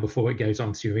email before it goes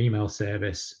onto your email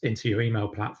service, into your email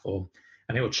platform,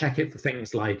 and it will check it for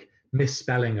things like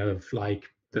misspelling of like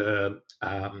the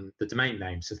domain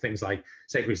name. So things like,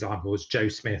 say for example, it's Joe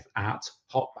Smith at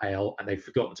Hotmail, and they've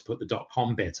forgotten to put the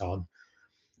 .com bit on.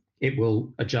 It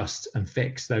will adjust and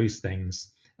fix those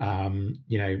things.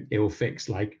 It will fix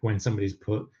like when somebody's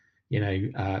put,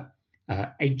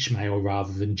 Hmail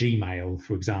rather than Gmail,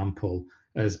 for example,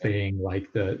 as being like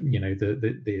the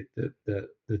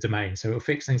domain. So it'll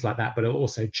fix things like that, but it'll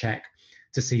also check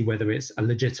to see whether it's a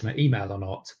legitimate email or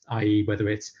not, i.e.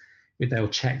 they'll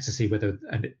check to see whether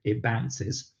it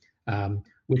bounces,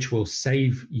 which will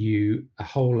save you a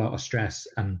whole lot of stress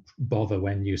and bother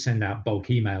when you send out bulk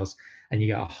emails and you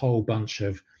get a whole bunch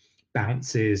of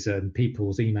bounces and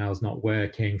people's emails not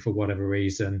working for whatever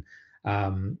reason.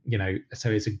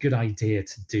 So it's a good idea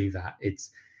to do that. It's,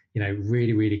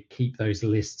 really, really keep those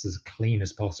lists as clean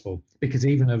as possible, because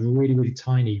even a really, really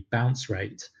tiny bounce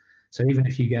rate. So even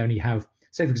if you only have,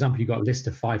 say, for example, you've got a list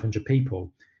of 500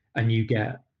 people and you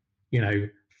get,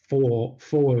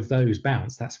 four of those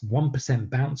bounce, that's 1%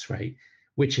 bounce rate,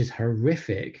 which is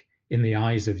horrific in the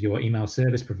eyes of your email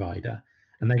service provider.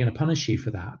 And they're going to punish you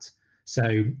for that.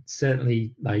 So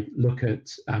certainly look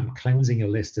at cleansing your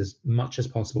list as much as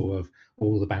possible of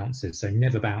all the bounces. So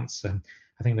NeverBounce.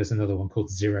 I think there's another one called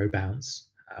ZeroBounce.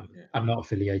 I'm not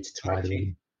affiliated to either of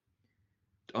them.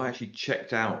 I actually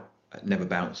checked out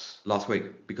NeverBounce last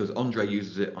week because Andre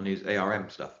uses it on his ARM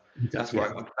stuff. That's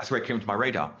where it came to my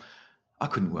radar. I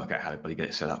couldn't work out how to get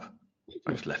it set up.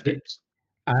 I just left it.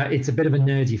 It's a bit of a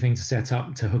nerdy thing to set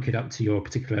up, to hook it up to your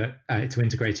particular, to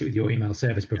integrate it with your email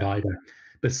service provider.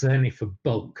 But certainly for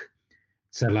bulk,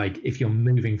 so like if you're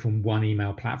moving from one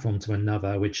email platform to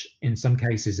another, which in some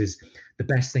cases is the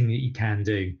best thing that you can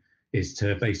do, is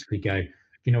to basically go,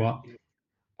 you know what,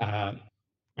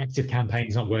 ActiveCampaign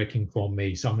is not working for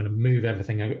me, so I'm going to move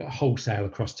everything wholesale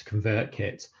across to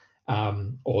ConvertKit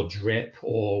or Drip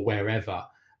or wherever.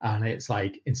 And it's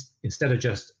like instead of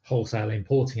just wholesale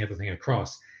importing everything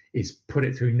across, is put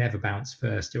it through NeverBounce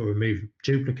first. It will remove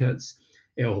duplicates.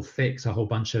 It will fix a whole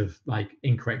bunch of like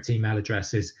incorrect email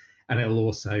addresses, and it will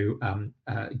also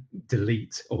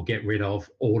delete or get rid of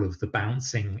all of the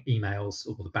bouncing emails,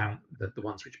 or the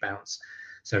ones which bounce.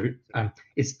 So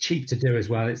it's cheap to do as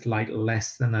well. It's like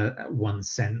less than a 1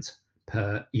 cent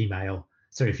per email.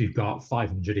 So if you've got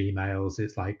 500 emails,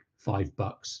 it's like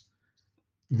 $5.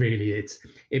 Really,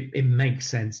 it makes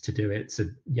sense to do it. So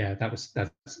yeah, that's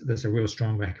a real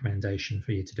strong recommendation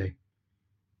for you to do.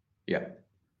 Yeah.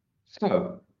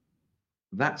 So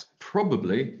that's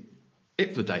probably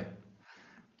it for the day.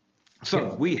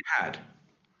 So we had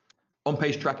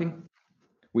on-page tracking,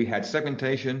 we had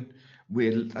segmentation,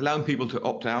 we're allowing people to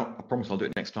opt out. I promise I'll do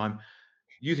it next time.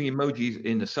 Using emojis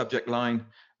in the subject line,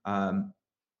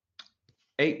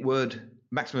 8-word,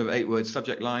 maximum of 8 words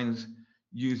subject lines,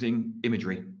 using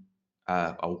imagery,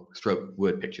 stroke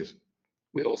word pictures.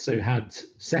 We also had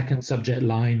second subject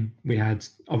line. We had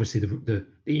obviously the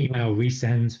email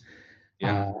resend.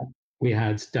 Yeah. We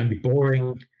had don't be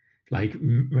boring. Like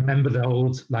remember the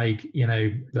old,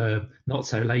 the not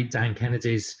so late Dan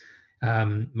Kennedy's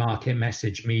market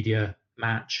message media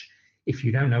match. If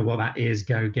you don't know what that is,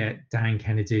 go get Dan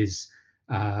Kennedy's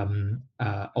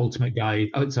ultimate guide.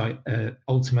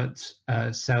 Ultimate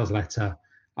sales letter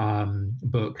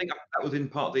book. I think that was in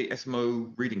part of the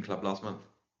SMO reading club last month.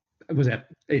 Was it?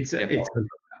 It's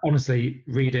honestly,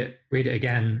 read it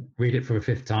again, read it for a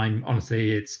 5th time.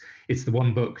 Honestly, it's the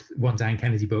one Dan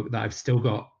Kennedy book that I've still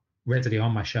got readily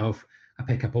on my shelf. I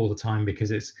pick up all the time because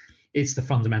it's it's the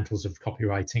fundamentals of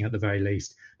copywriting at the very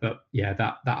least. But yeah,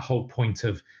 that whole point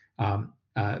of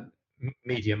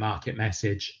media market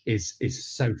message is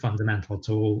so fundamental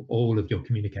to all of your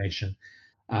communication.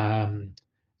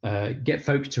 Get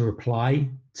folk to reply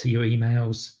to your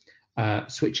emails,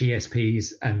 switch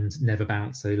ESPs and never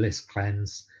bounce, so list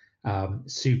cleanse,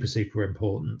 super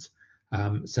important.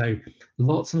 So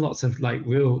lots and lots of like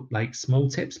real like small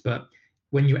tips, but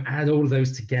when you add all of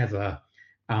those together,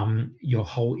 your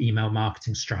whole email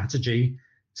marketing strategy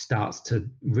starts to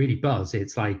really buzz.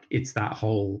 It's like it's that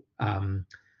whole the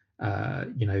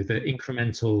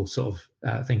incremental sort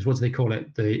of things. What do they call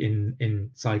it?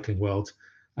 In cycling world.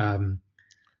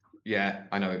 Yeah,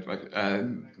 I know.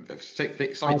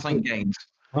 Cycling gains.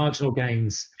 Marginal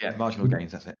gains. Yeah, marginal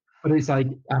gains. That's it. But it's like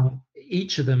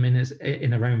each of them in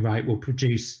their own right will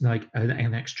produce like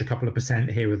an extra couple of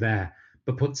percent here or there.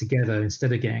 But put together,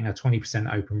 instead of getting a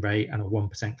 20% open rate and a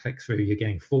 1% click through, you're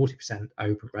getting 40%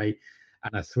 open rate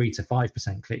and a 3 to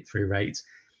 5% click through rate,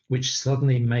 which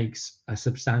suddenly makes a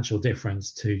substantial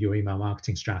difference to your email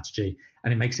marketing strategy,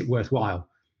 and it makes it worthwhile.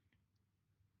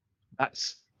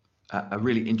 That's a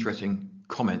really interesting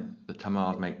comment that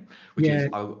Tamar made, which is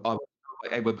I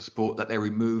Aweber support that they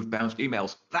remove bounced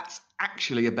emails. That's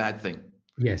actually a bad thing.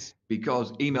 Yes.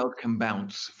 Because emails can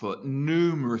bounce for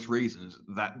numerous reasons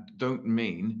that don't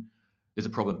mean there's a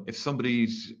problem. If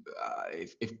somebody's,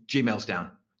 if Gmail's down,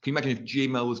 can you imagine if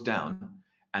Gmail was down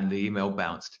and the email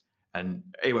bounced and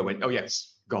Aweber went, oh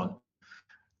yes, gone.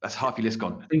 That's half your list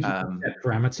gone.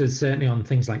 Parameters, certainly on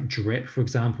things like Drip, for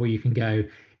example, you can go,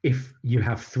 if you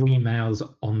have 3 emails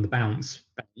on the bounce,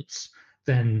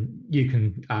 then you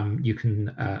can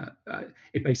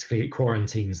it basically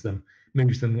quarantines them,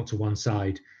 moves them to one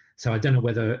side. So I don't know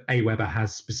whether Aweber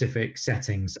has specific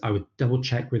settings. I would double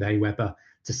check with Aweber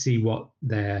to see what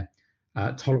their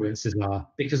tolerances are,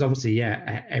 because obviously,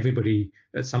 everybody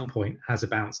at some point has a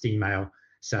bounced email.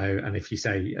 So, and if you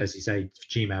say, as you say, if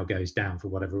Gmail goes down for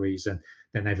whatever reason,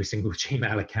 then every single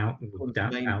Gmail account will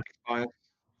down.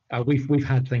 We've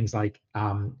had things like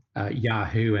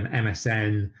Yahoo and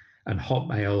MSN and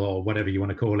Hotmail, or whatever you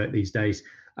want to call it these days.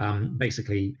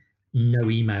 Basically, no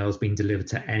emails being delivered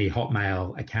to any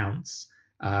Hotmail accounts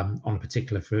on a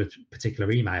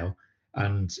particular email,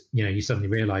 and you suddenly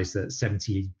realize that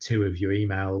 72 of your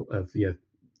email of your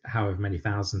however many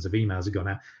thousands of emails have gone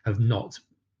out have not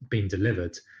been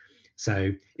delivered.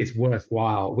 So it's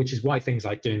worthwhile, which is why things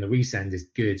like doing the resend is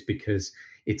good, because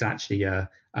it's actually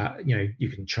you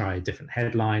can try a different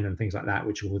headline and things like that,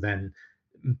 which will then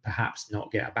perhaps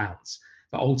not get a bounce.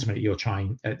 But ultimately, you're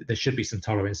trying. There should be some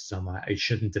tolerances on that. It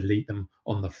shouldn't delete them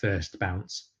on the first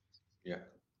bounce. Yeah,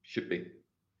 should be.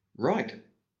 Right.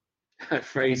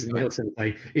 Fraser Nielsen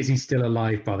say, is he still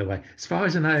alive? By the way, as far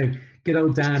as I know, good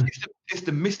old Dan. It's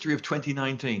the mystery of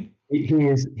 2019. He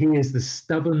is the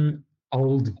stubborn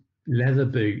old leather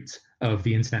boot of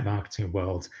the internet marketing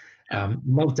world.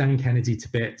 Love Dan Kennedy to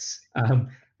bits.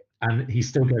 And he's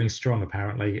still going strong,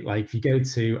 apparently. Like, if you go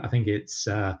to, I think it's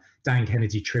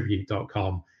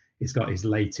dankennedytribute.com, he's got his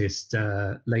latest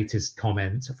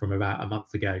comment from about a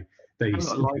month ago. That got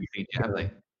a live feed, have they?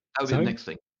 That would be the next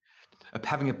thing.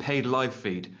 Having a paid live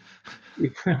feed.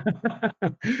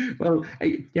 Well,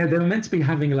 yeah, they were meant to be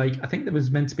having, like, I think there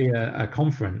was meant to be a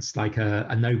conference, like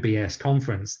a no BS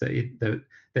conference that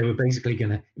they were basically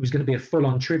it was going to be a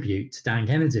full-on tribute to Dan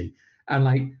Kennedy. And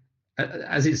like,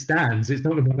 as it stands, it's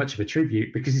not going to be much of a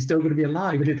tribute because he's still going to be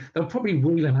alive. They'll probably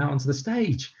wheel him out onto the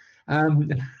stage.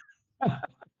 Good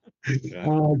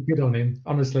on him,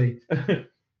 honestly.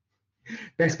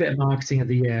 Best bit of marketing of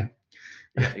the year.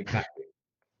 Yeah, exactly.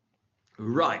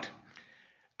 Right.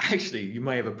 Actually, you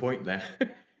may have a point there.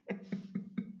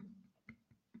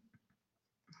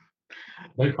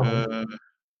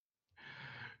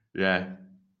 Yeah.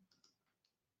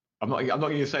 I'm not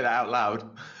going to say that out loud.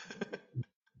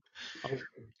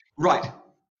 Right.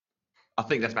 I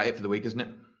think that's about it for the week, isn't it?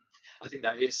 I think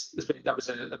that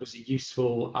was a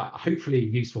useful, hopefully a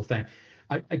useful thing.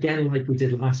 Again, like we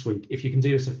did last week, if you can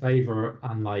do us a favor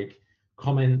and like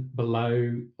comment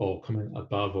below or comment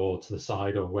above or to the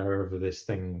side or wherever this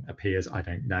thing appears, I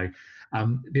don't know.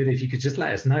 If you could just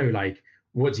let us know, like,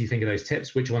 what do you think of those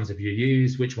tips? Which ones have you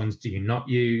used? Which ones do you not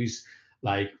use?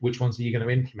 Like, which ones are you going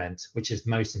to implement? Which is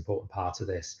the most important part of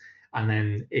this. And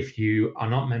then if you are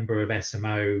not a member of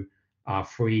SMO, our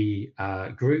free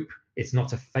group, it's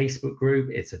not a Facebook group,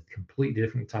 it's a completely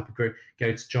different type of group.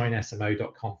 Go to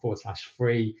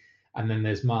joinsmo.com/free. And then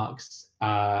there's Mark's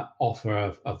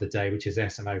offer of the day, which is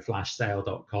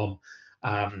smoflashsale.com,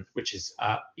 which is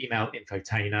email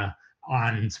infotainer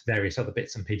and various other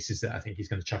bits and pieces that I think he's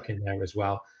going to chuck in there as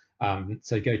well.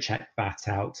 So go check that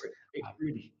out. It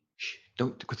really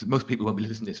don't, because most people won't be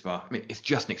listening this far. I mean, it's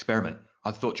just an experiment.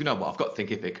 I thought, you know what, I've got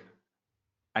Thinkific,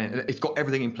 and it's got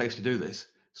everything in place to do this.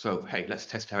 So hey, let's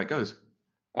test how it goes.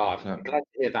 Oh, I'm glad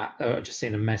to hear that. I've just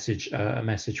seen a message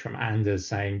from Anders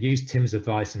saying use Tim's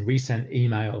advice and resend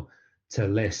email to a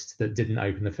list that didn't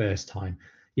open the first time.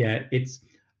 Yeah, it's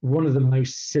one of the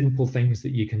most simple things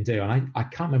that you can do. And I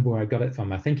can't remember where I got it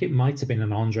from. I think it might have been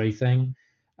an Andre thing.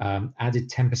 Added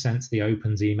 10% to the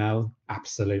opens email.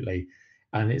 Absolutely.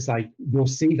 And it's like, you'll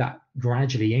see that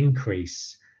gradually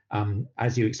increase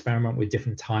as you experiment with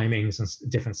different timings and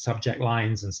different subject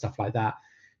lines and stuff like that.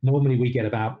 Normally we get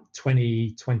about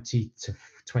 20 to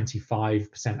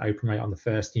 25% open rate on the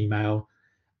first email.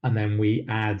 And then we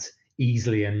add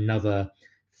easily another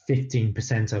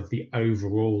 15% of the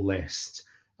overall list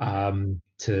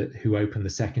to who open the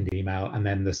second email. And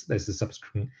then there's the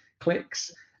subsequent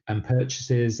clicks and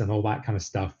purchases and all that kind of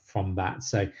stuff from that.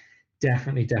 So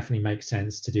definitely makes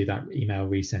sense to do that email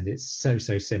resend. It's so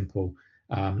simple.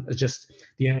 Just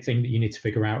the only thing that you need to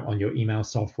figure out on your email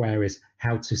software is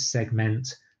how to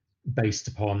segment based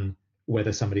upon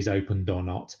whether somebody's opened or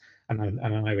not. And I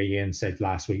know Ian said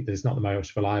last week that it's not the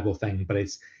most reliable thing, but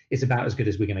it's about as good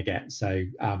as we're going to get. So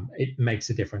it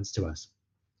makes a difference to us.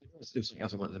 There's something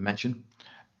else I wanted to mention.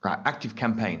 Right, Active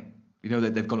Campaign. You know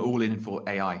that they've gone all in for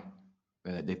AI.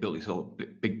 They built this whole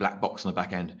big black box on the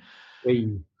back end.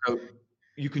 So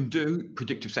you can do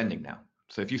predictive sending now.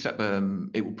 So if you set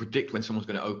it will predict when someone's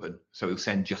going to open, so it'll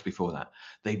send just before that.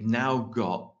 They've now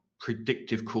got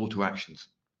predictive call to actions.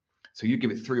 So you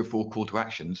give it 3 or 4 call to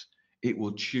actions, it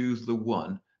will choose the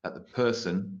one that the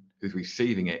person who's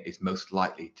receiving it is most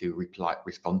likely to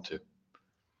respond to.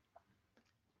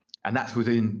 And that's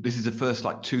this is the first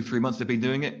like 2-3 months they've been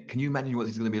doing it. Can you imagine what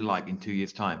this is going to be like in 2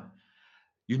 years' time?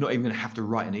 You're not even going to have to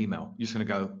write an email. You're just going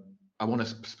to go, I want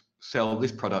to sell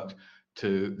this product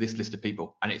to this list of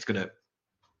people, and it's going to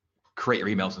create your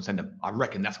emails and send them. I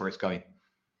reckon that's where it's going.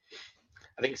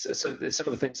 I think so some of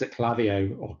the things that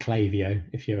Klaviyo, or Klaviyo,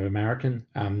 if you're American,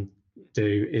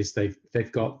 do is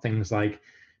they've got things like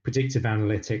predictive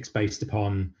analytics based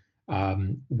upon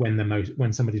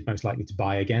when somebody's most likely to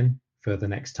buy again for the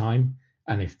next time,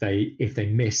 and if they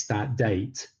miss that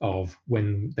date of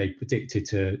when they predicted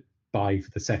to buy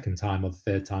for the second time or the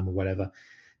third time or whatever,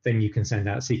 then you can send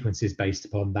out sequences based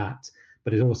upon that.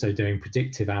 But it's also doing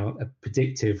predictions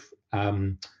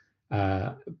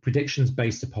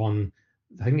based upon,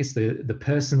 I think it's the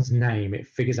person's name. It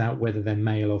figures out whether they're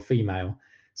male or female,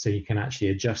 so you can actually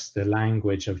adjust the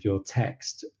language of your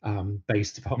text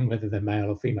based upon whether they're male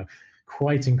or female.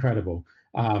 Quite incredible.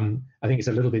 I think it's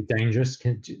a little bit dangerous,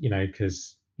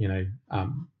 because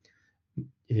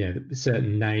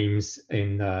certain names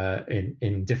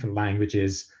in different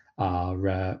languages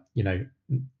are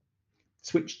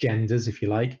switch genders, if you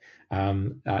like.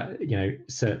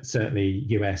 Certainly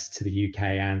US to the UK,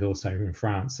 and also in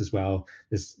France as well.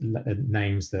 There's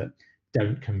names that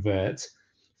don't convert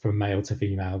from male to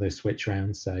female; they switch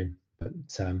around. So, but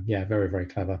very, very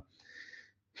clever.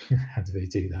 How do they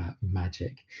do that?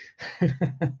 Magic.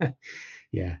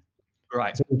 Yeah.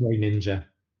 Right. It's all very ninja.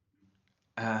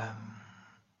 Well,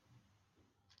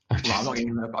 I'm not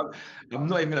even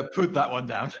going to put that one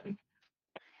down.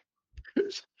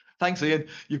 Thanks, Ian.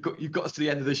 You've got us to the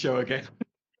end of the show again.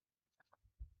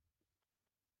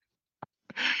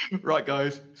 Right,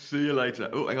 guys. See you later.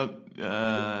 Oh, hang on.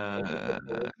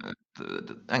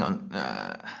 Hang on.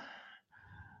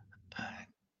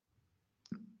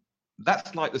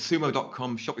 That's like the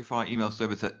Sumo.com Shopify email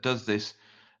service that does this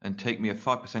and take me a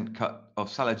 5% cut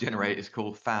of salad generated. It's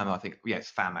called FAM, I think. Yeah, it's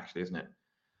FAM actually, isn't it?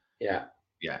 Yeah.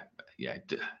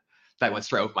 That went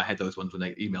straight over my head, those ones when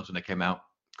they came out,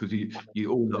 because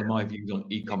you all know my views on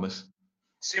e-commerce.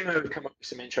 Sumo have come up with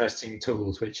some interesting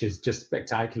tools, which is just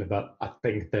spectacular. But I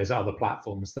think there's other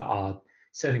platforms that are,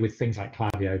 certainly with things like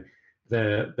Klaviyo,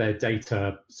 their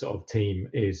data sort of team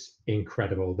is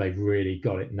incredible. They've really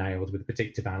got it nailed with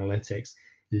predictive analytics,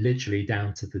 literally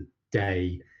down to the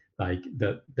day like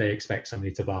that they expect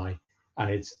somebody to buy, and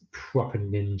it's proper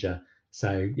ninja.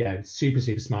 So yeah, super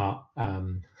smart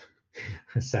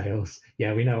sales.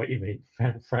 Yeah, we know what you mean,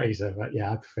 Fraser. But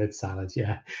yeah, I preferred salads.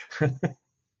 Yeah.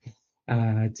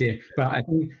 Dear. But I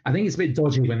think it's a bit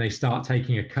dodgy when they start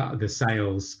taking a cut of the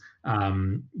sales. I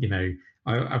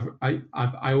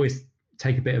always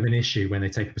take a bit of an issue when they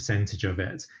take a percentage of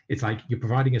it. It's like, you're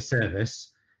providing a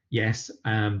service, yes,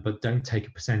 but don't take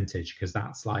a percentage, because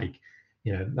that's like,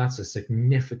 that's a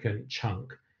significant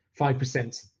chunk.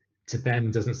 5% to them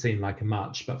doesn't seem like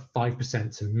much, but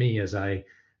 5% to me as an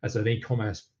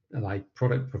e-commerce like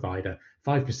product provider,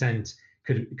 5%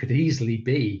 could easily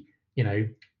be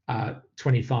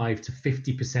 25 to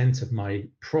 50% of my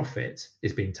profit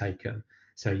is being taken.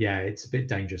 So yeah, it's a bit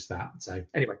dangerous that. So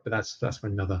anyway, but that's for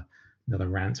another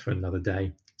rant for another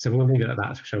day. So we'll leave it at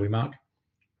that, shall we, Mark?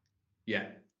 Yeah.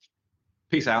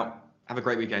 Peace out. Have a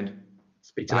great weekend.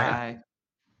 Speak to you later. Bye.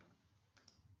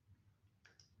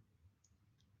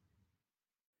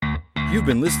 You've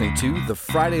been listening to The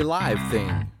Friday Live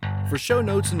Thing. For show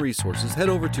notes and resources, head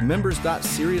over to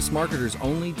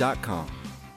members.seriousmarketersonly.com.